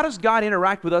 How does God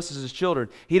interact with us as His children?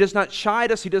 He does not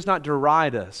chide us. He does not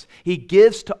deride us. He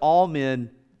gives to all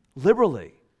men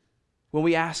liberally when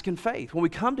we ask in faith, when we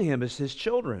come to Him as His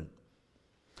children.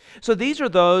 So these are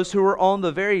those who are on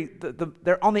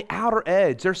they're on the outer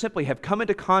edge. They simply have come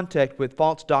into contact with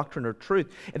false doctrine or truth.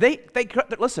 And they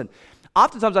listen,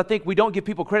 oftentimes I think we don't give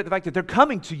people credit for the fact that they're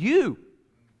coming to you.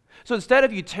 So instead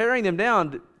of you tearing them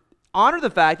down, honor the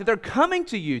fact that they're coming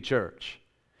to you, church.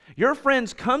 Your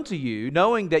friends come to you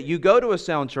knowing that you go to a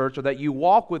sound church or that you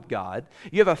walk with God.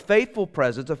 You have a faithful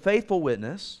presence, a faithful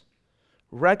witness.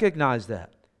 Recognize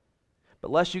that.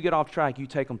 But lest you get off track, you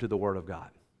take them to the Word of God.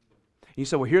 You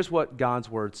say, well, here's what God's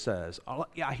Word says. Oh,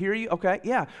 yeah, I hear you. Okay,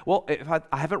 yeah. Well, if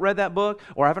I haven't read that book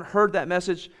or I haven't heard that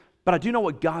message, but I do know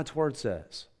what God's Word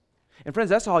says. And friends,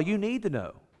 that's all you need to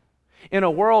know. In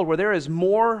a world where there is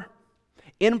more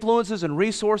influences and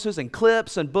resources and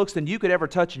clips and books than you could ever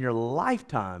touch in your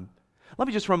lifetime, let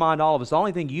me just remind all of us, the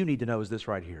only thing you need to know is this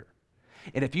right here.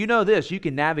 And if you know this, you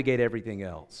can navigate everything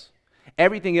else.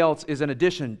 Everything else is in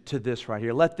addition to this right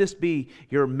here. Let this be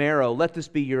your marrow. Let this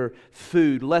be your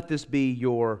food. Let this be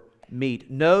your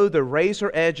meat. Know the razor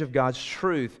edge of God's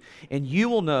truth, and you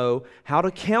will know how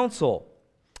to counsel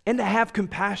and to have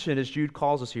compassion, as Jude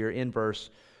calls us here in verse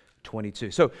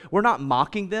 22. So we're not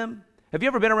mocking them. Have you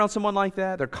ever been around someone like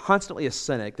that? They're constantly a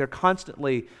cynic. They're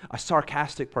constantly a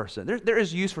sarcastic person. There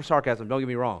is use for sarcasm, don't get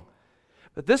me wrong.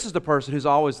 But this is the person who's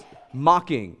always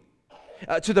mocking.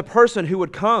 To the person who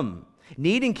would come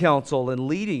needing counsel and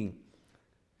leading,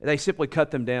 they simply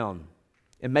cut them down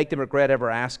and make them regret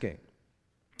ever asking.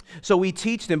 So we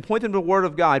teach them, point them to the Word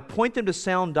of God, point them to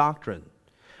sound doctrine.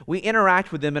 We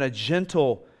interact with them in a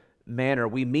gentle manner.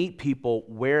 We meet people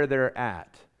where they're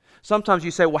at. Sometimes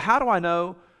you say, well, how do I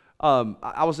know?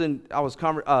 I've been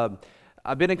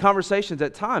in conversations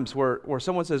at times where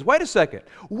someone says, wait a second,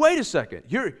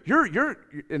 you're,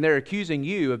 and they're accusing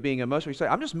you of being emotional. You say,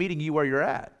 I'm just meeting you where you're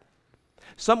at.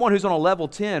 Someone who's on a level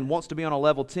 10 wants to be on a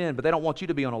level 10, but they don't want you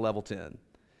to be on a level 10.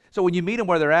 So when you meet them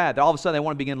where they're at, all of a sudden they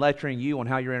want to begin lecturing you on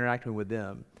how you're interacting with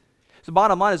them. So the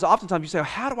bottom line is oftentimes you say,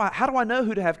 how do I know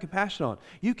who to have compassion on?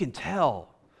 You can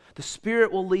tell. The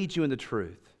Spirit will lead you in the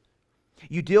truth.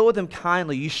 You deal with them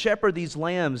kindly. You shepherd these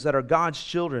lambs that are God's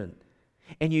children,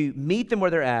 and you meet them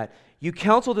where they're at. You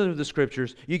counsel them with the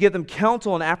Scriptures. You give them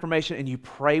counsel and affirmation, and you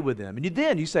pray with them. And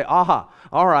then you say, all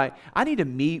right, I need to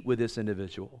meet with this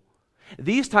individual.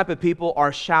 These type of people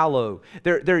are shallow.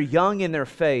 They're young in their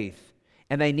faith,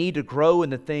 and they need to grow in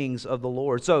the things of the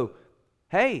Lord. So,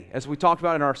 hey, as we talked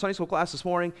about in our Sunday school class this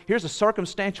morning, here's a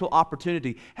circumstantial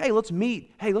opportunity. Hey, let's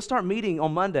meet. Hey, let's start meeting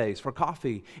on Mondays for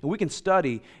coffee, and we can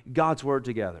study God's Word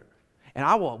together. And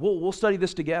we'll study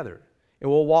this together,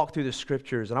 and we'll walk through the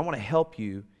Scriptures, and I want to help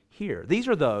you here. These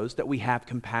are those that we have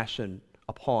compassion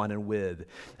upon and with.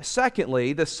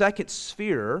 Secondly, the second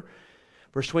sphere,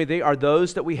 verse 23, are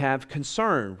those that we have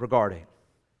concern regarding.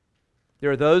 There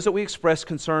are those that we express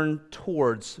concern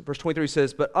towards. Verse 23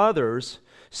 says, but others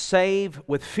save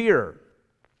with fear,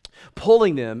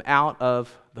 pulling them out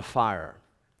of the fire.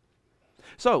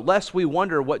 So, lest we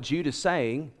wonder what Jude is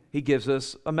saying, he gives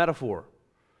us a metaphor.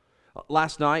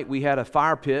 Last night, we had a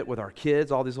fire pit with our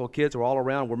kids. All these little kids are all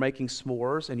around. We're making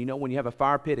s'mores. And you know, when you have a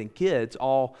fire pit and kids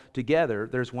all together,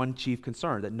 there's one chief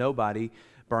concern, that nobody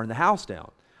burn the house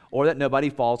down or that nobody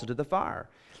falls into the fire.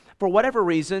 For whatever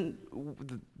reason,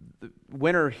 the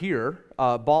winter here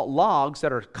bought logs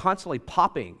that are constantly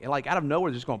popping. And like out of nowhere,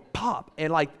 they're just going to pop.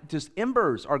 And like just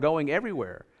embers are going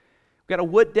everywhere. We've got a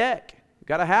wood deck. We've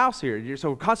got a house here.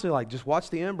 So we're constantly like, just watch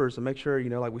the embers and make sure,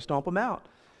 like we stomp them out.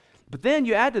 But then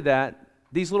you add to that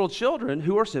these little children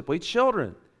who are simply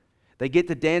children. They get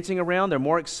to dancing around. They're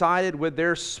more excited with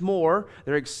their s'more.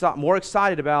 They're more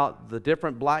excited about the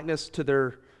different blackness to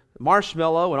their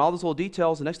marshmallow and all those little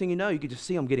details. The next thing you know, you can just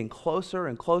see them getting closer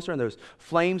and closer, and those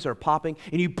flames are popping,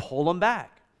 and you pull them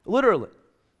back, literally.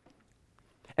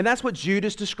 And that's what Jude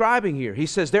is describing here. He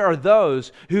says there are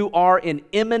those who are in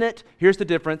imminent, here's the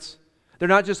difference, they're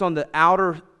not just on the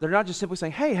outer, they're not just simply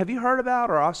saying, hey, have you heard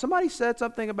about, or somebody said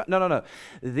something about, no.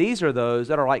 These are those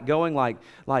that are like going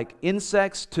like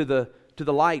insects to the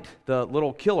light, the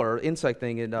little killer insect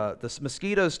thing, and the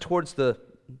mosquitoes towards the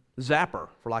zapper,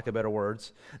 for lack of better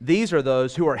words. These are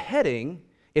those who are heading,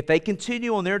 if they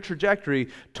continue on their trajectory,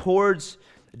 towards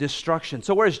destruction.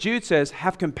 So whereas Jude says,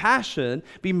 have compassion,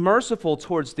 be merciful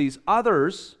towards these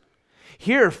others,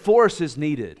 Here, force is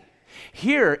needed.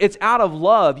 Here, it's out of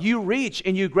love. You reach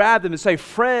and you grab them and say,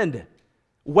 friend,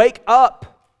 wake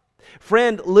up.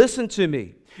 Friend, listen to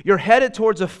me. You're headed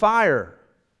towards a fire.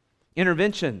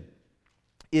 Intervention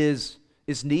is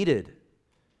needed.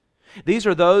 These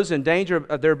are those in danger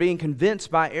of their being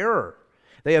convinced by error.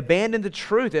 They abandon the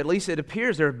truth. At least it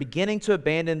appears they're beginning to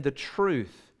abandon the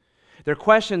truth. Their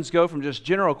questions go from just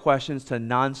general questions to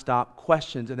nonstop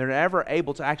questions, and they're never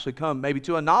able to actually come maybe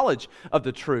to a knowledge of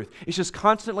the truth. It's just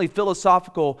constantly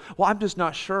philosophical. Well, I'm just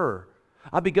not sure.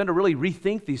 I've begun to really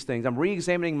rethink these things. I'm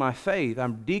re-examining my faith.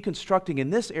 I'm deconstructing in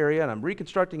this area, and I'm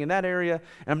reconstructing in that area.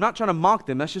 And I'm not trying to mock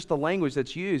them. That's just the language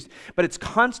that's used. But it's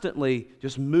constantly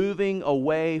just moving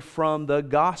away from the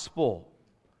gospel.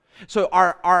 So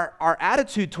our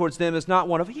attitude towards them is not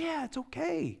one of, yeah, it's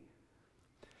okay.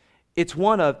 It's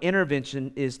one of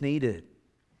intervention is needed.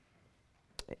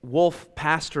 Wolf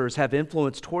pastors have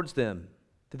influence towards them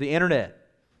through the internet,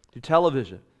 through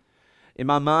television. In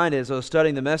my mind, as I was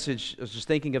studying the message, I was just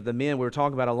thinking of the men we were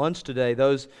talking about at lunch today,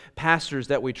 those pastors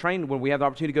that we trained when we have the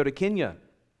opportunity to go to Kenya.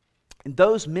 And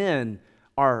those men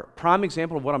are a prime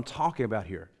example of what I'm talking about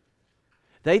here.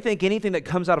 They think anything that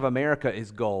comes out of America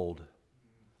is gold.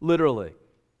 Literally.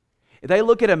 They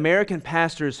look at American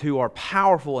pastors who are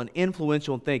powerful and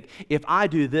influential and think, if I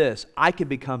do this, I can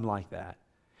become like that.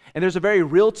 And there's a very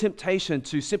real temptation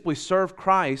to simply serve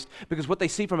Christ because what they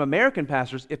see from American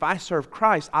pastors, if I serve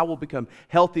Christ, I will become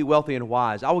healthy, wealthy, and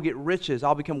wise. I will get riches.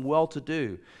 I'll become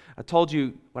well-to-do. I told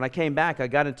you when I came back, I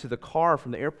got into the car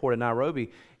from the airport in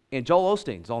Nairobi, and Joel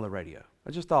Osteen's on the radio.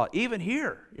 I just thought, even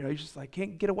here, you just like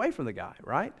can't get away from the guy,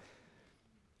 right?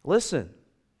 Listen,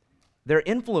 they're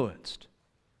influenced.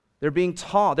 They're being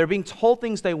taught. They're being told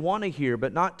things they want to hear,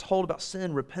 but not told about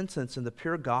sin, repentance, and the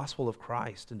pure gospel of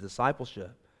Christ and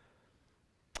discipleship.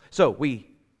 So we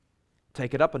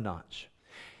take it up a notch.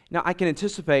 Now, I can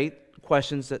anticipate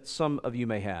questions that some of you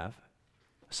may have.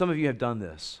 Some of you have done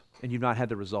this, and you've not had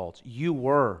the results. You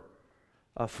were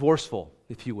forceful,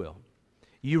 if you will.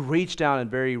 You reached out in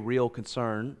very real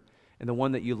concern, and the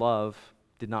one that you love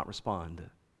did not respond.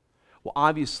 Well,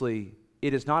 obviously,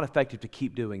 it is not effective to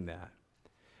keep doing that,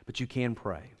 but you can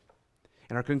pray.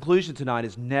 And our conclusion tonight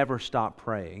is never stop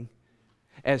praying.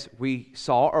 As we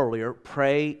saw earlier,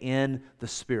 pray in the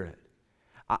Spirit.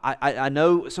 I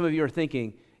know some of you are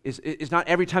thinking, is not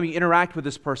every time you interact with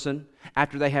this person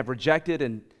after they have rejected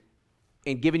and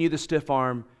given you the stiff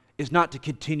arm, is not to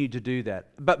continue to do that.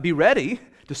 But be ready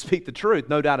to speak the truth,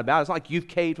 no doubt about it. It's not like you've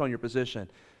caved on your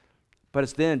position. But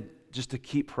it's then just to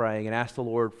keep praying and ask the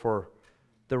Lord for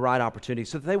the right opportunity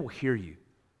so that they will hear you.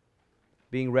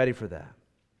 Being ready for that.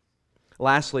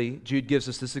 Lastly, Jude gives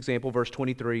us this example, verse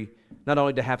 23, not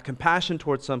only to have compassion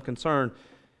towards some concern,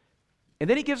 and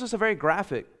then he gives us a very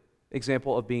graphic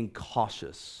example of being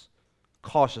cautious.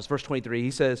 Cautious. Verse 23,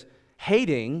 he says,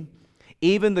 hating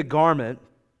even the garment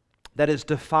that is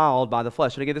defiled by the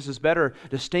flesh. And again, this is better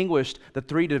distinguished, the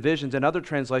three divisions in other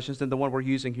translations than the one we're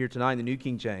using here tonight in the New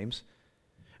King James.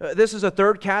 This is a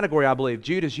third category, I believe.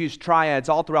 Jude has used triads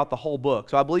all throughout the whole book.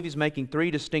 So I believe he's making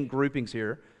three distinct groupings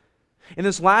here. In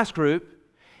this last group,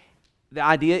 the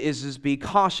idea is be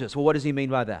cautious. Well, what does he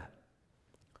mean by that?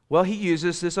 Well, he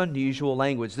uses this unusual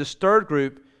language. This third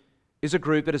group is a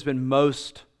group that has been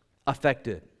most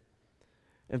affected.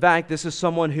 In fact, this is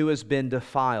someone who has been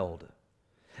defiled.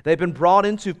 They've been brought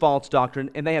into false doctrine,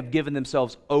 and they have given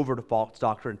themselves over to false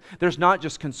doctrine. There's not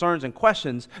just concerns and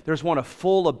questions, there's one of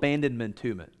full abandonment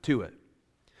to it.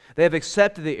 They have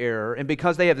accepted the error, and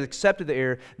because they have accepted the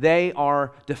error, they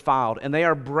are defiled, and they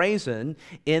are brazen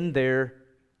in their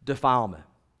defilement.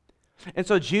 And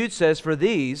so Jude says, for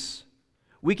these,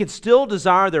 we can still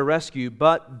desire their rescue,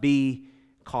 but be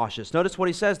cautious. Notice what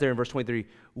he says there in verse 23,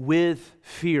 with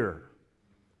fear.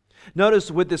 Notice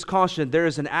with this caution, there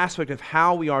is an aspect of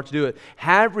how we are to do it.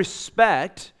 Have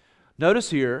respect,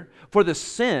 notice here, for the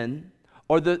sin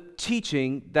or the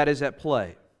teaching that is at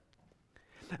play.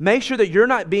 Make sure that you're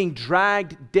not being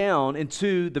dragged down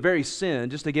into the very sin.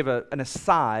 Just to give an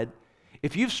aside,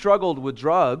 if you've struggled with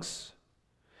drugs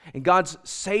and God's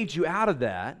saved you out of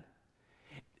that,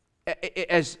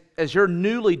 as you're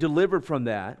newly delivered from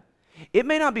that, it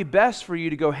may not be best for you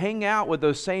to go hang out with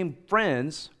those same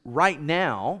friends right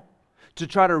now to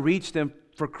try to reach them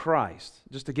for Christ.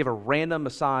 Just to give a random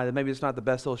aside, and maybe it's not the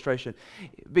best illustration,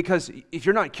 because if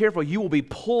you're not careful, you will be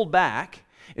pulled back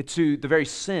into the very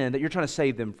sin that you're trying to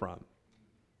save them from.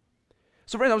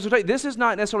 So friends, I was going to tell you, this is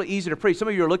not necessarily easy to preach. Some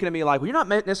of you are looking at me like, well, you're not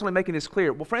necessarily making this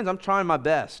clear. Well, friends, I'm trying my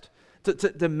best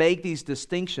to make these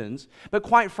distinctions. But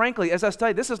quite frankly, as I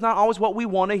studied, this is not always what we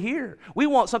want to hear. We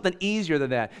want something easier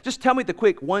than that. Just tell me the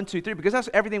quick 1, 2, 3, because that's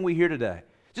everything we hear today.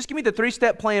 Just give me the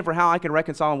 3-step plan for how I can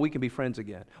reconcile and we can be friends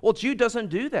again. Well, Jude doesn't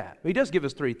do that. He does give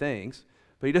us 3 things,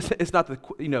 but he doesn't. It's not the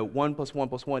 1 + 1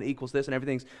 + 1 equals this and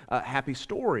everything's a happy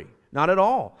story. Not at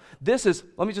all. This is,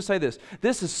 let me just say this.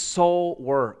 This is soul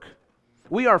work.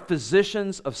 We are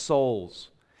physicians of souls.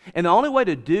 And the only way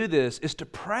to do this is to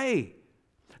pray,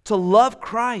 to love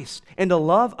Christ and to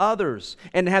love others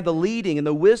and to have the leading and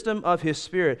the wisdom of His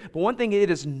Spirit. But one thing it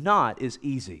is not is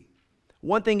easy.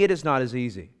 One thing it is not is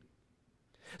easy.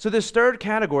 So this third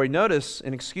category, notice,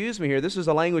 and excuse me here, this is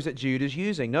the language that Jude is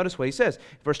using. Notice what he says,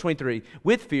 verse 23,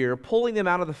 with fear, pulling them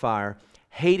out of the fire,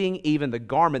 hating even the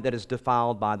garment that is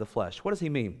defiled by the flesh. What does he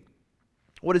mean?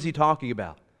 What is he talking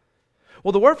about?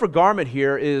 Well, the word for garment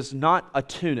here is not a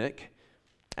tunic,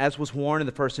 as was worn in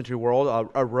the first century world,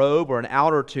 a robe or an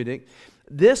outer tunic.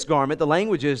 This garment, the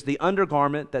language is the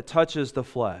undergarment that touches the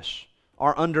flesh,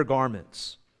 our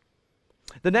undergarments.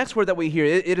 The next word that we hear,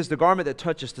 it is the garment that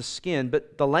touches the skin,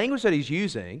 but the language that he's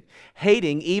using,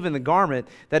 hating even the garment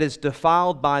that is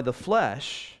defiled by the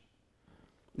flesh,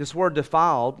 this word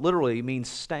defiled literally means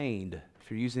stained.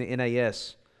 If you're using the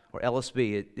NAS or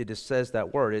LSB, it just says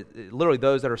that word. It literally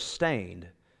those that are stained.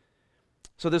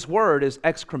 So this word is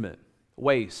excrement,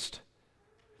 waste.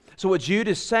 So what Jude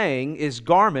is saying is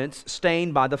garments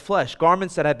stained by the flesh,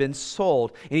 garments that have been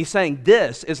soiled. And he's saying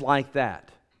this is like that.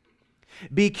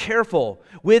 Be careful,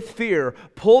 with fear,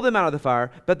 pull them out of the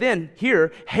fire. But then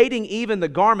here, hating even the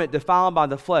garment defiled by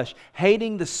the flesh,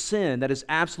 hating the sin that is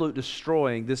absolute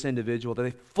destroying this individual that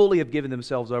they fully have given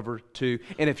themselves over to.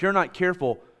 And if you're not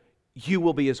careful, you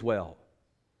will be as well,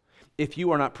 if you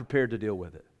are not prepared to deal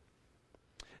with it.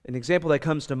 An example that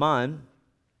comes to mind,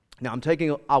 now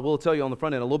I will tell you on the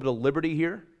front end, a little bit of liberty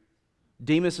here.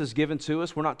 Demas is given to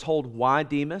us. We're not told why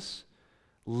Demas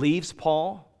leaves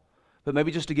Paul. But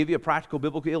maybe just to give you a practical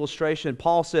biblical illustration,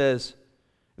 Paul says,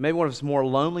 maybe one of his more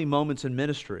lonely moments in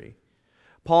ministry,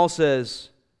 Paul says,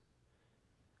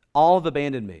 all have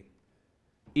abandoned me,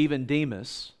 even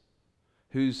Demas,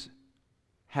 who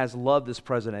has loved this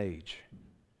present age.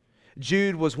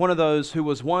 Jude was one of those who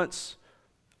was once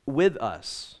with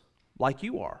us, like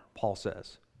you are, Paul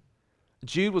says.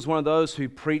 Jude was one of those who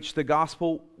preached the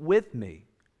gospel with me.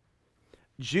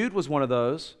 Jude was one of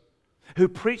those who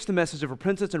preached the message of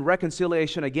repentance and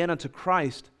reconciliation again unto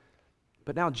Christ.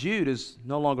 But now Jude is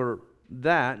no longer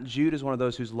that. Jude is one of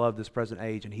those who's loved this present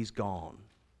age, and he's gone.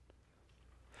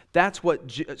 That's what,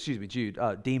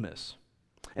 Demas.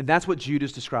 And that's what Jude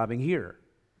is describing here.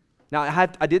 Now,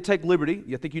 I did take liberty.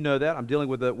 I think you know that. I'm dealing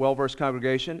with a well-versed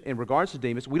congregation in regards to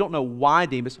Demas. We don't know why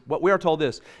Demas. What we are told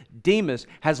this: Demas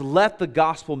has left the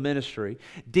gospel ministry.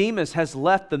 Demas has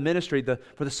left the ministry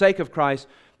for the sake of Christ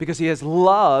because he has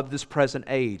loved this present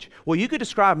age. Well, you could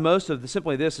describe most of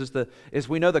simply this as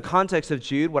we know the context of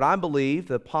Jude. What I believe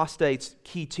the apostate's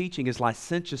key teaching is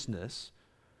licentiousness.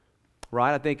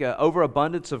 Right? I think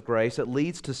overabundance of grace that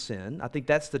leads to sin. I think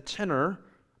that's the tenor.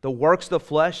 The works of the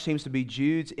flesh seems to be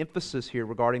Jude's emphasis here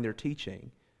regarding their teaching.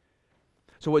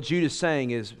 So what Jude is saying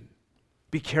is,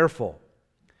 be careful.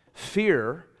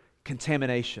 Fear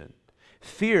contamination.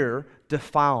 Fear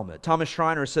defilement. Thomas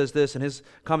Schreiner says this in his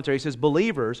commentary. He says,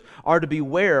 believers are to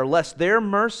beware lest their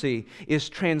mercy is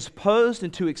transposed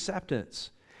into acceptance,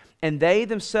 and they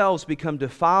themselves become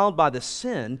defiled by the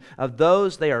sin of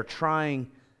those they are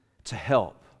trying to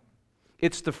help.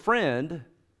 It's the friend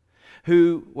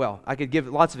who, well, I could give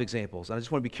lots of examples. I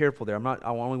just want to be careful there.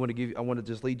 I want to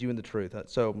just lead you in the truth.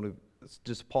 So let's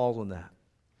just pause on that.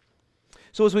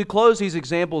 So as we close these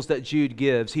examples that Jude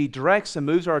gives, he directs and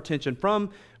moves our attention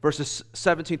from verses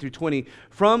 17 through 20,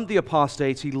 from the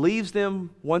apostates. He leaves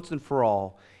them once and for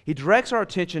all. He directs our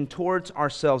attention towards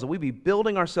ourselves, that we be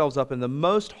building ourselves up in the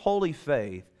most holy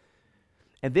faith.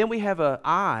 And then we have an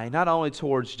eye not only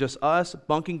towards just us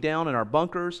bunking down in our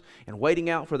bunkers and waiting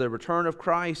out for the return of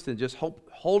Christ and just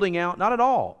holding out. Not at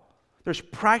all. There's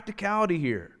practicality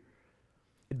here.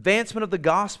 Advancement of the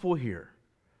gospel here.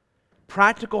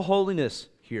 Practical holiness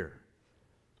here.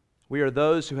 We are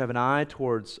those who have an eye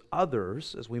towards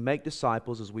others as we make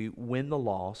disciples, as we win the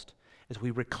lost, as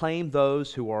we reclaim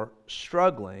those who are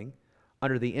struggling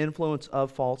under the influence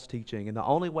of false teaching. And the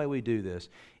only way we do this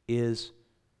is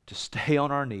to stay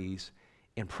on our knees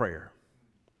in prayer,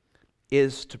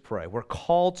 is to pray. We're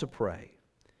called to pray.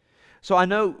 So I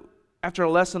know after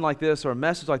a lesson like this or a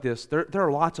message like this, there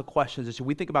are lots of questions as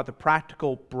we think about the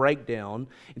practical breakdown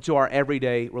into our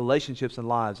everyday relationships and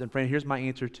lives. And friend, here's my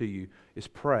answer to you, is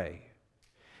pray.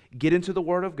 Get into the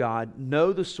Word of God,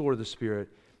 know the sword of the Spirit,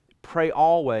 pray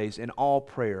always in all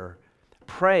prayer.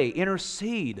 Pray,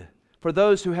 intercede for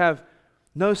those who have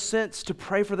no sense to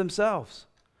pray for themselves.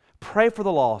 Pray for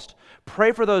the lost.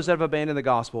 Pray for those that have abandoned the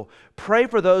gospel. Pray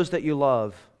for those that you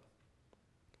love.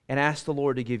 And ask the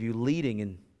Lord to give you leading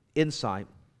and insight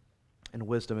and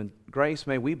wisdom. And grace,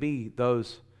 may we be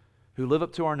those who live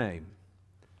up to our name,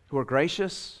 who are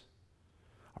gracious,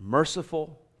 are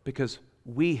merciful, because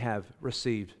we have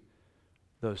received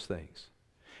those things.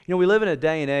 You know, we live in a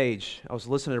day and age. I was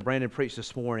listening to Brandon preach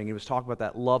this morning. He was talking about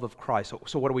that love of Christ.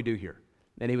 So what do we do here?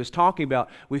 And he was talking about,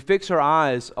 we fix our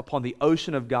eyes upon the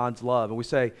ocean of God's love. And we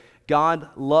say, God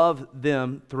loved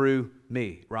them through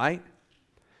me, right?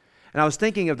 And I was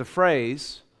thinking of the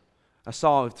phrase, I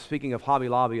saw, speaking of Hobby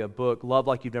Lobby, a book, Love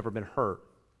Like You've Never Been Hurt.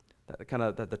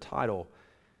 The title.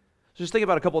 So just think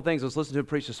about a couple of things I was listening to him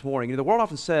preach this morning. You know, the world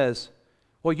often says,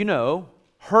 well, you know,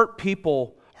 hurt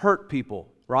people,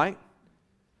 right?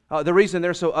 The reason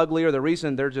they're so ugly or the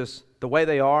reason they're just the way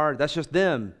they are, that's just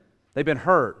them. They've been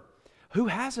hurt. Who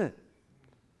hasn't?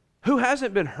 Who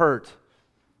hasn't been hurt?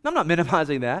 I'm not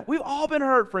minimizing that. We've all been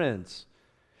hurt, friends.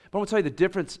 But I'm going to tell you the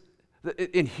difference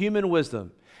in human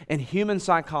wisdom and human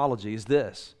psychology is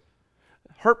this.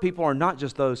 Hurt people are not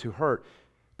just those who hurt,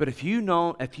 but if you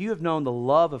have known the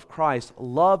love of Christ,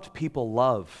 loved people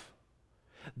love.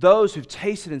 Those who've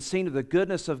tasted and seen of the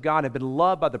goodness of God, have been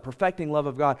loved by the perfecting love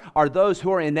of God, are those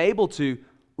who are enabled to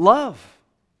love.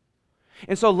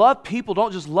 And so love people,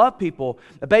 don't just love people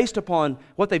based upon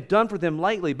what they've done for them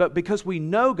lately, but because we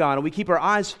know God and we keep our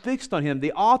eyes fixed on Him,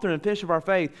 the author and finisher of our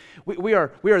faith. We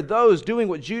are those doing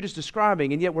what Jude is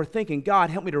describing, and yet we're thinking, God,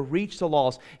 help me to reach the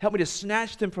lost. Help me to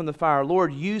snatch them from the fire.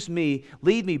 Lord, use me.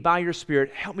 Lead me by your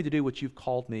Spirit. Help me to do what you've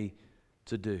called me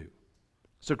to do.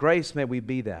 So grace, may we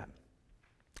be that.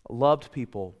 Loved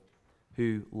people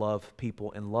who love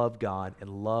people and love God and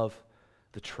love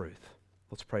the truth.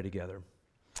 Let's pray together.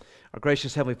 Our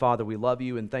gracious Heavenly Father, we love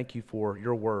you and thank you for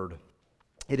your word.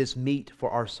 It is meat for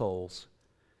our souls.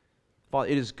 Father,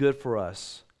 it is good for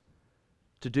us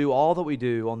to do all that we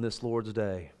do on this Lord's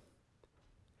Day,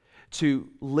 to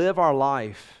live our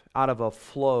life out of a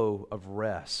flow of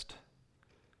rest.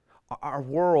 Our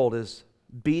world is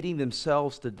beating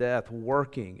themselves to death,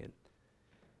 working and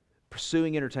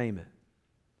pursuing entertainment,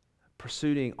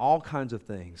 pursuing all kinds of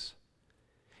things.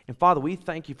 And Father, we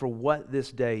thank you for what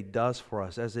this day does for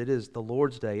us, as it is the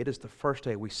Lord's Day. It is the first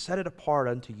day. We set it apart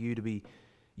unto you to be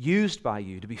used by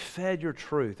you, to be fed your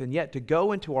truth, and yet to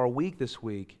go into our week this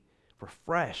week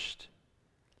refreshed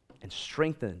and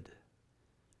strengthened,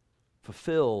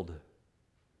 fulfilled,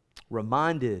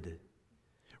 reminded,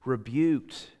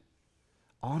 rebuked,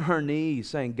 on our knees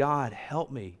saying, God, help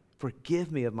me,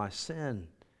 forgive me of my sin.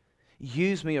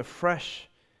 Use me afresh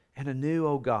and anew,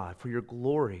 O God, for your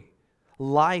glory.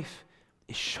 Life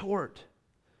is short.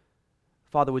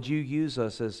 Father, would you use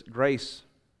us as Grace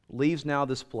leaves now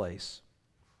this place?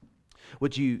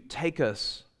 Would you take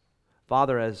us,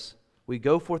 Father, as we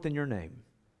go forth in your name?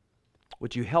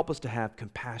 Would you help us to have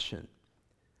compassion,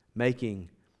 making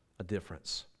a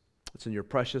difference? It's in your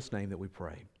precious name that we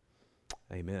pray.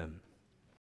 Amen.